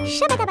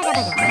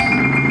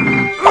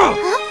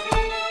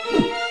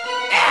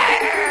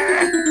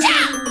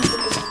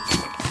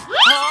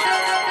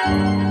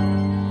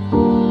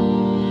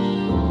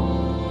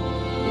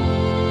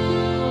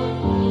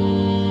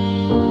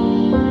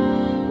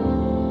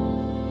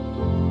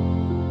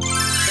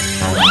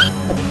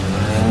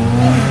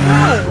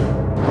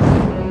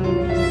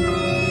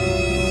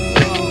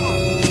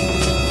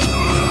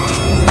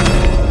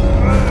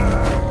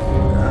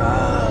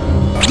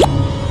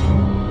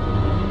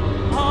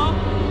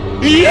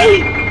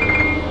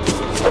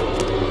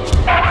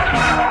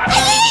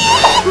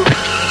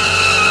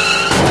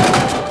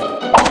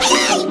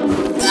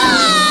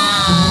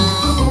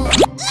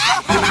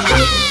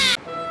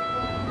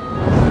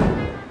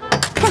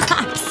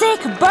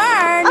 Sick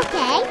burn.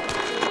 Okay.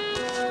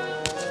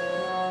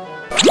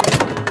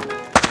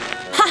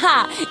 Haha,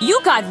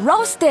 you got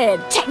roasted.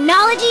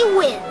 Technology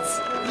wins.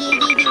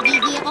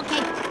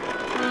 Okay.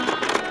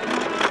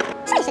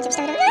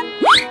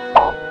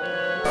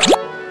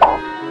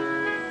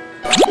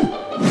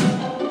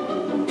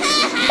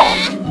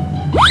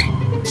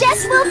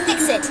 Jess will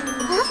fix it.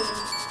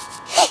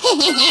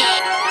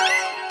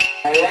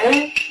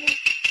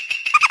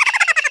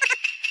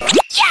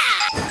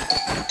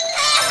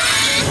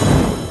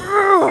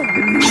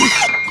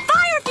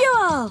 Fire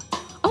fuel!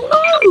 Oh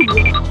no!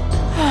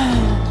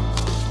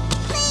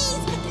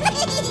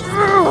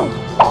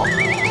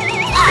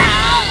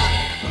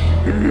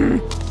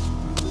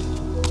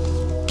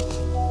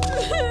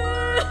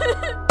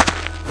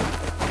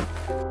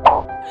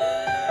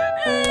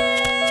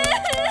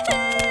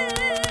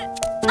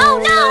 Oh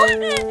no!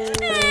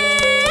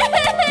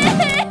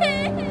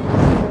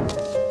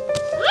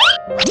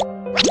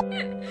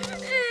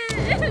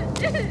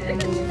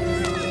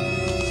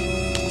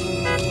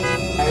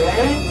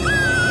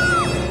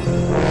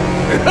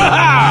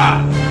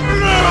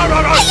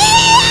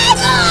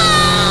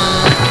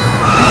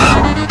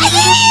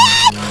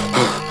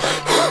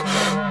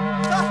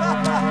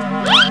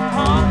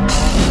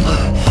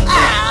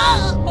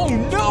 Oh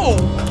no!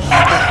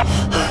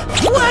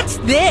 What's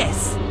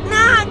this?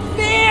 Not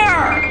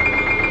fair!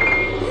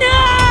 No!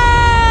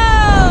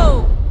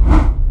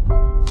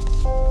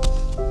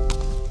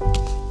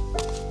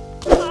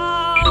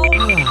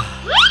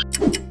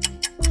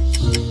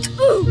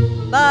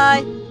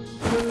 Bye.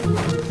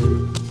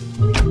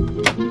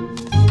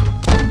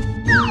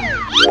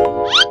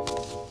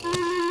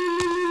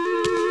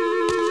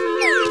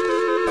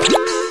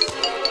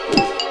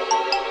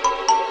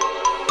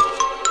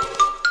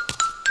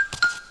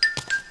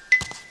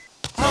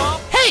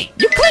 Hey,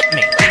 you clipped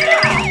me!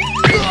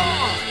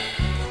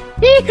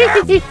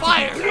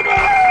 Fire!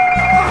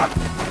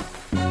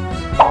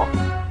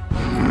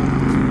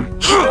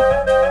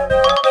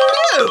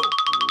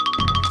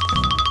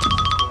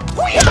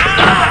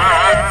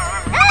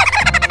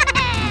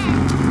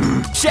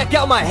 Check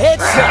out my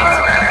headset!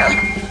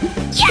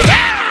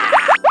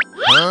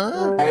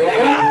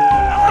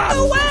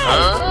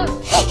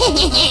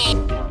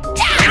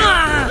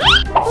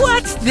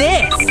 What's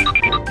this?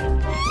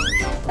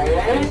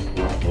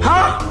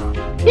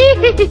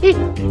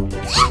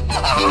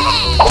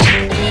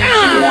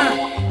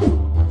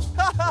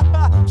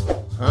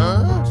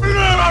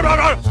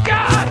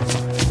 God!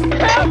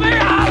 Help me,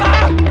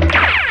 Allah!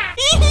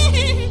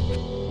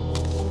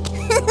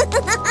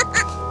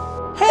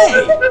 Hey!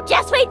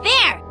 Just wait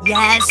there.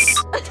 Yes!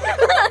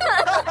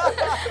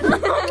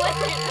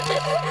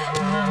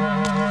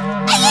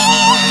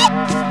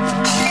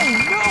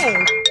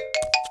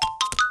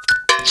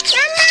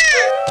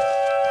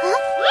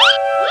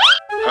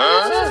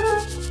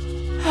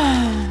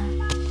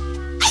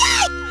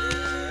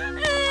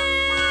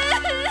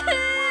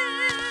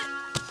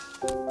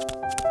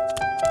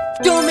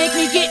 Don't make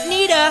me get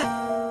Nita!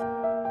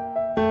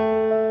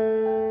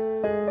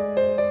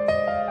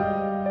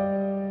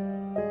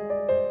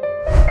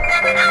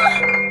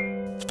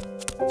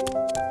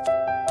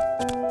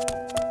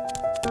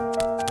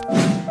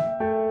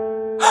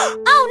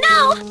 Oh no!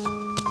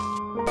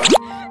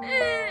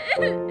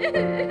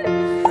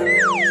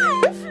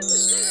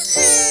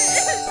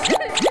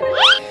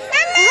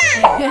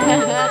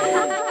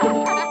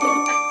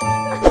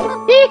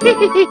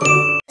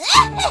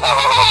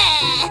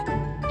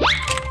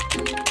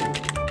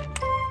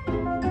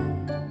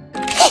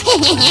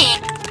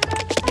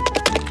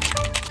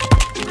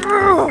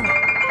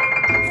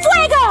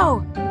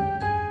 Fuego!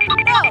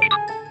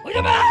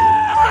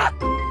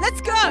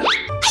 Let's go.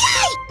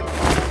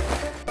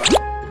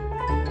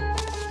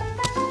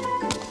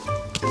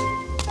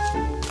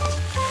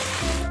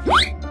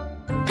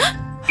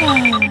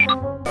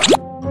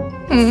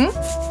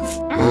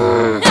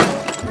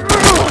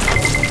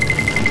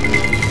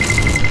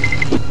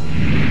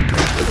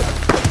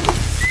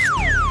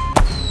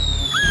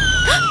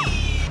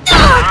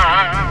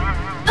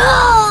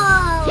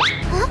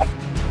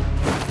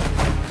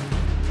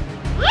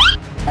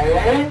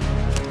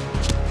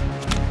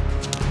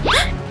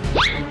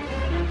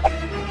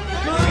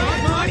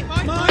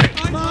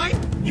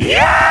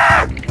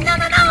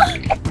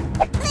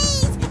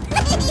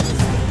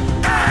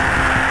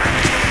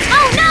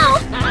 Oh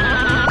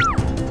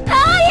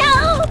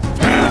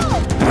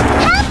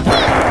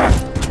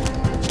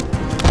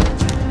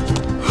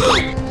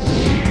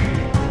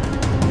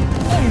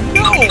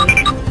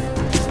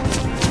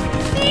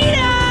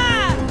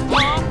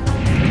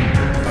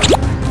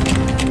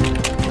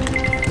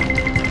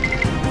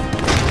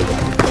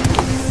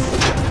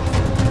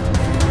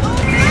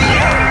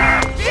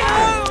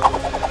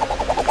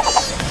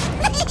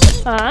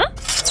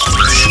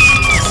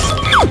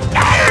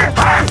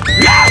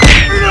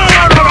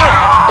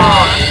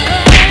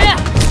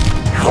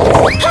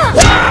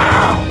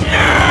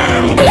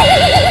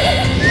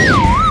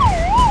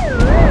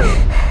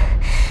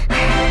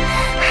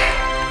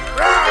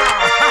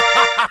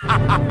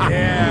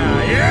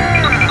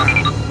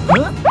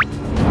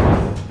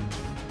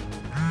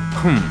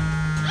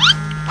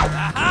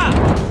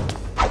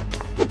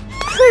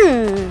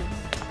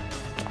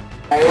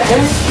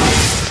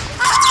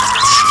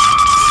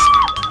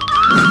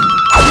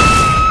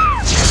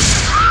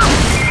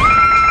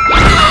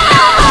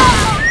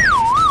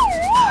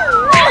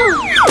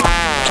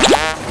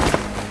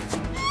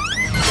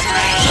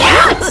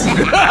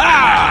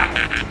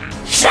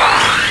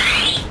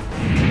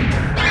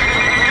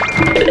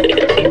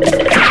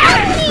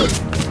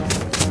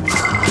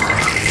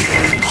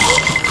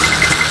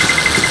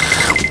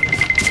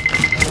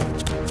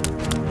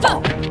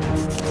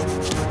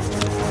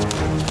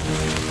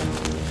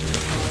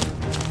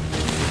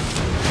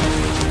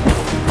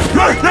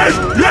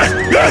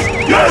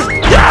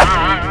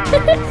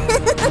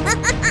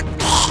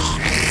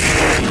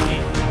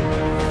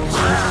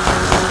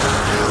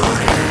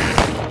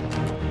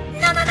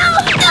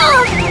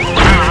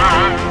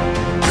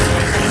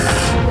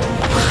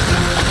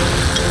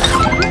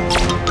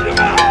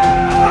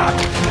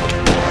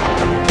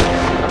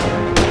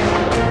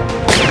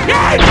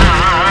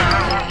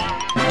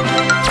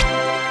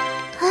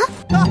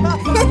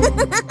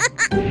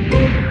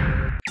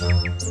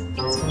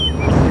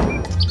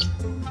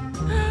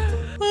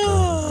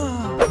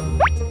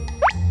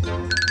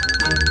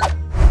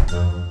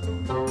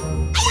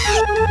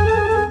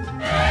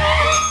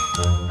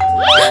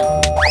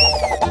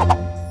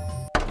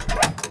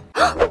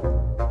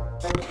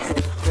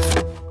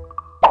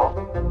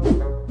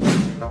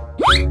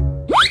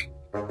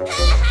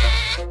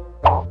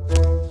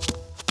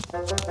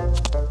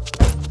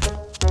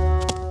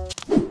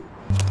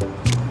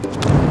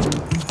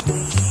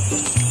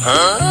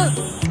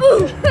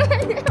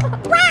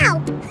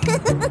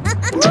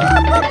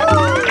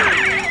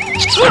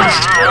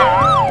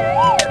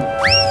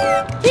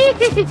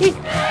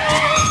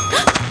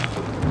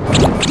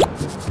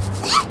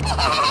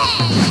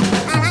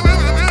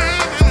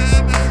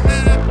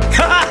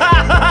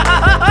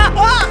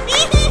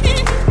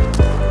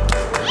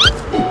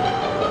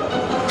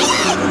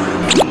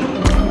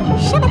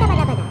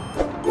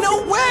No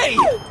way!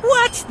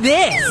 What's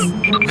this?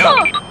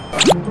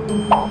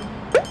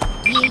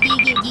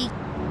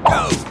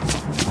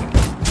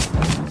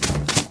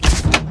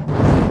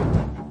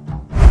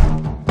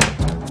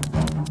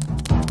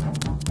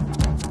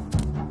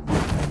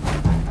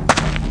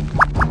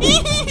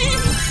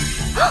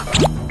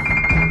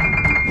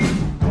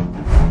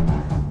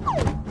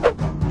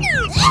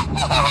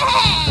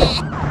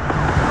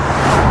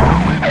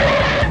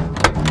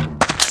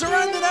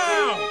 Surrender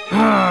now!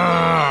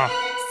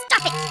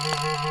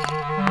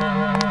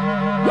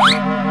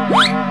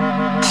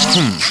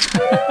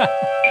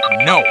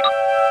 No.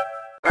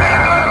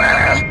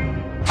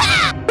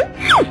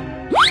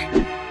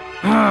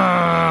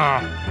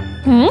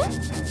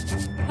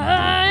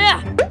 Yeah.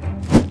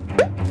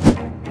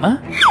 Huh?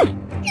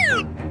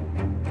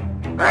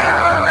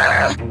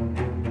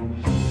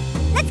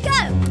 Let's go!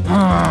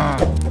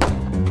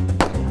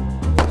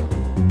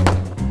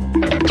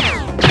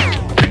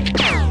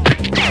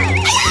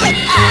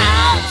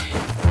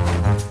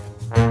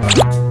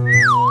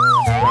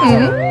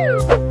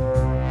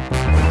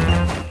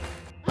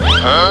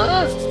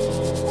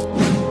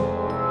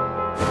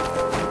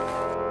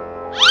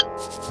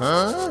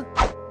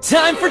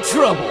 Time for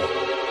trouble!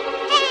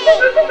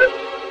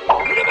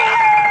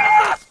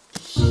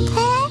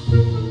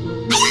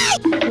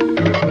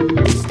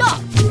 Stop!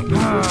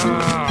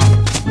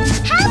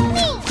 Help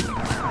me!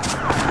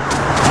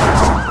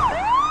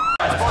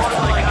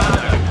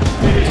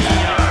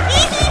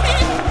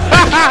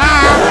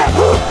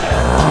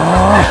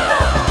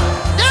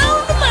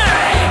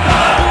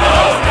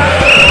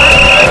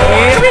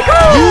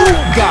 You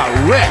got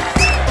wrecked.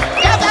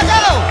 Go, go,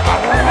 go!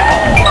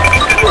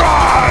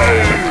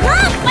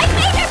 Look! My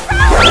favorite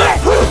problem!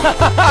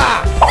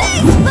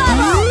 Space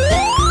bubble!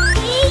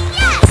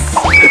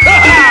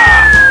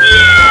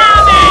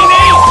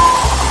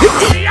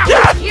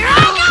 Yes! Here I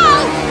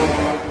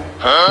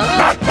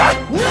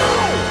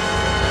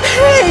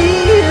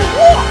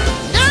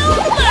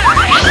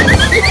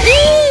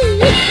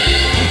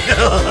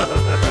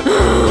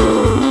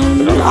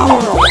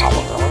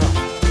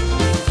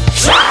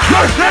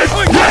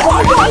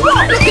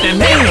Look at him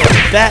nail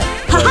that!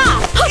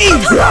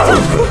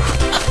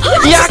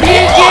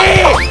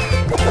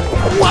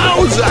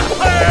 Wowza!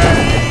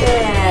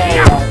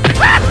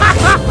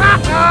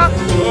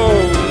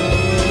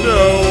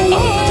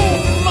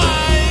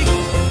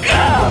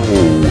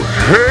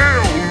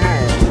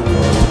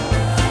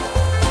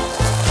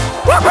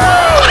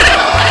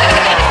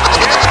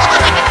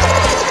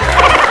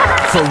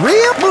 For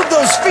real? Move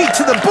those feet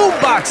to the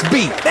boombox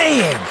beat!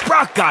 Man,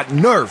 Brock got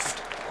nerfed!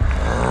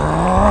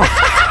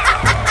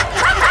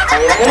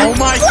 Oh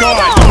my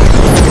god!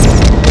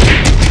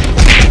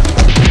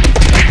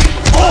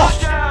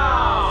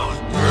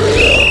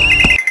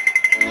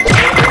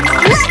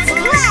 Let's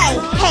play!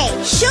 Hey,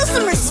 show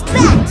some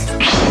respect!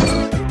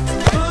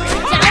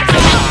 Time to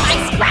have my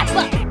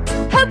scrapbook!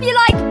 Hope you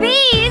like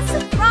bees!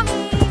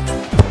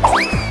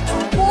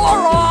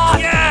 Moron!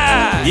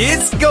 Yeah!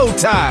 It's go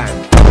time!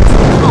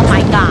 Oh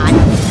my god!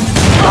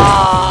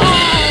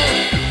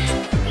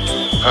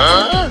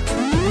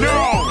 No!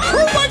 Who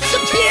wants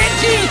some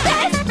TNT?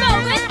 Best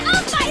moment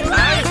of my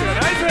life!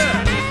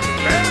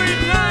 Very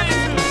nice,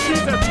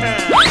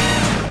 Shita-tan!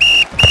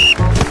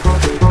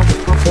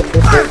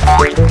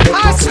 I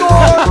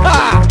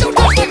scored! Don't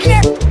touch the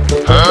kid!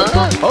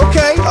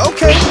 Okay,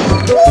 okay.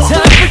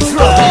 Time for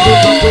trouble.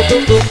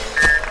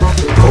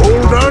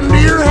 Hold on to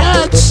your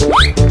hats!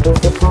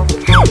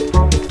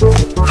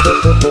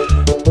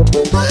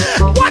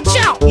 Watch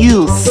out! You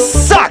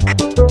suck!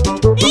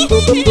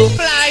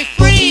 Fly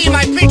free,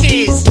 my pretty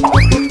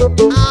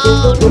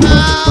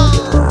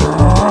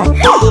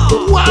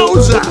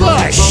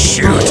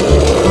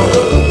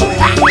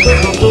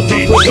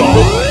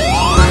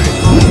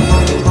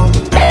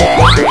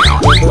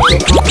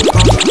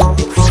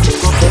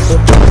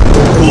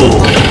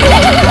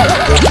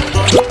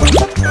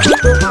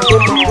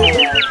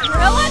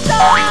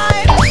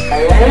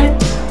Huh?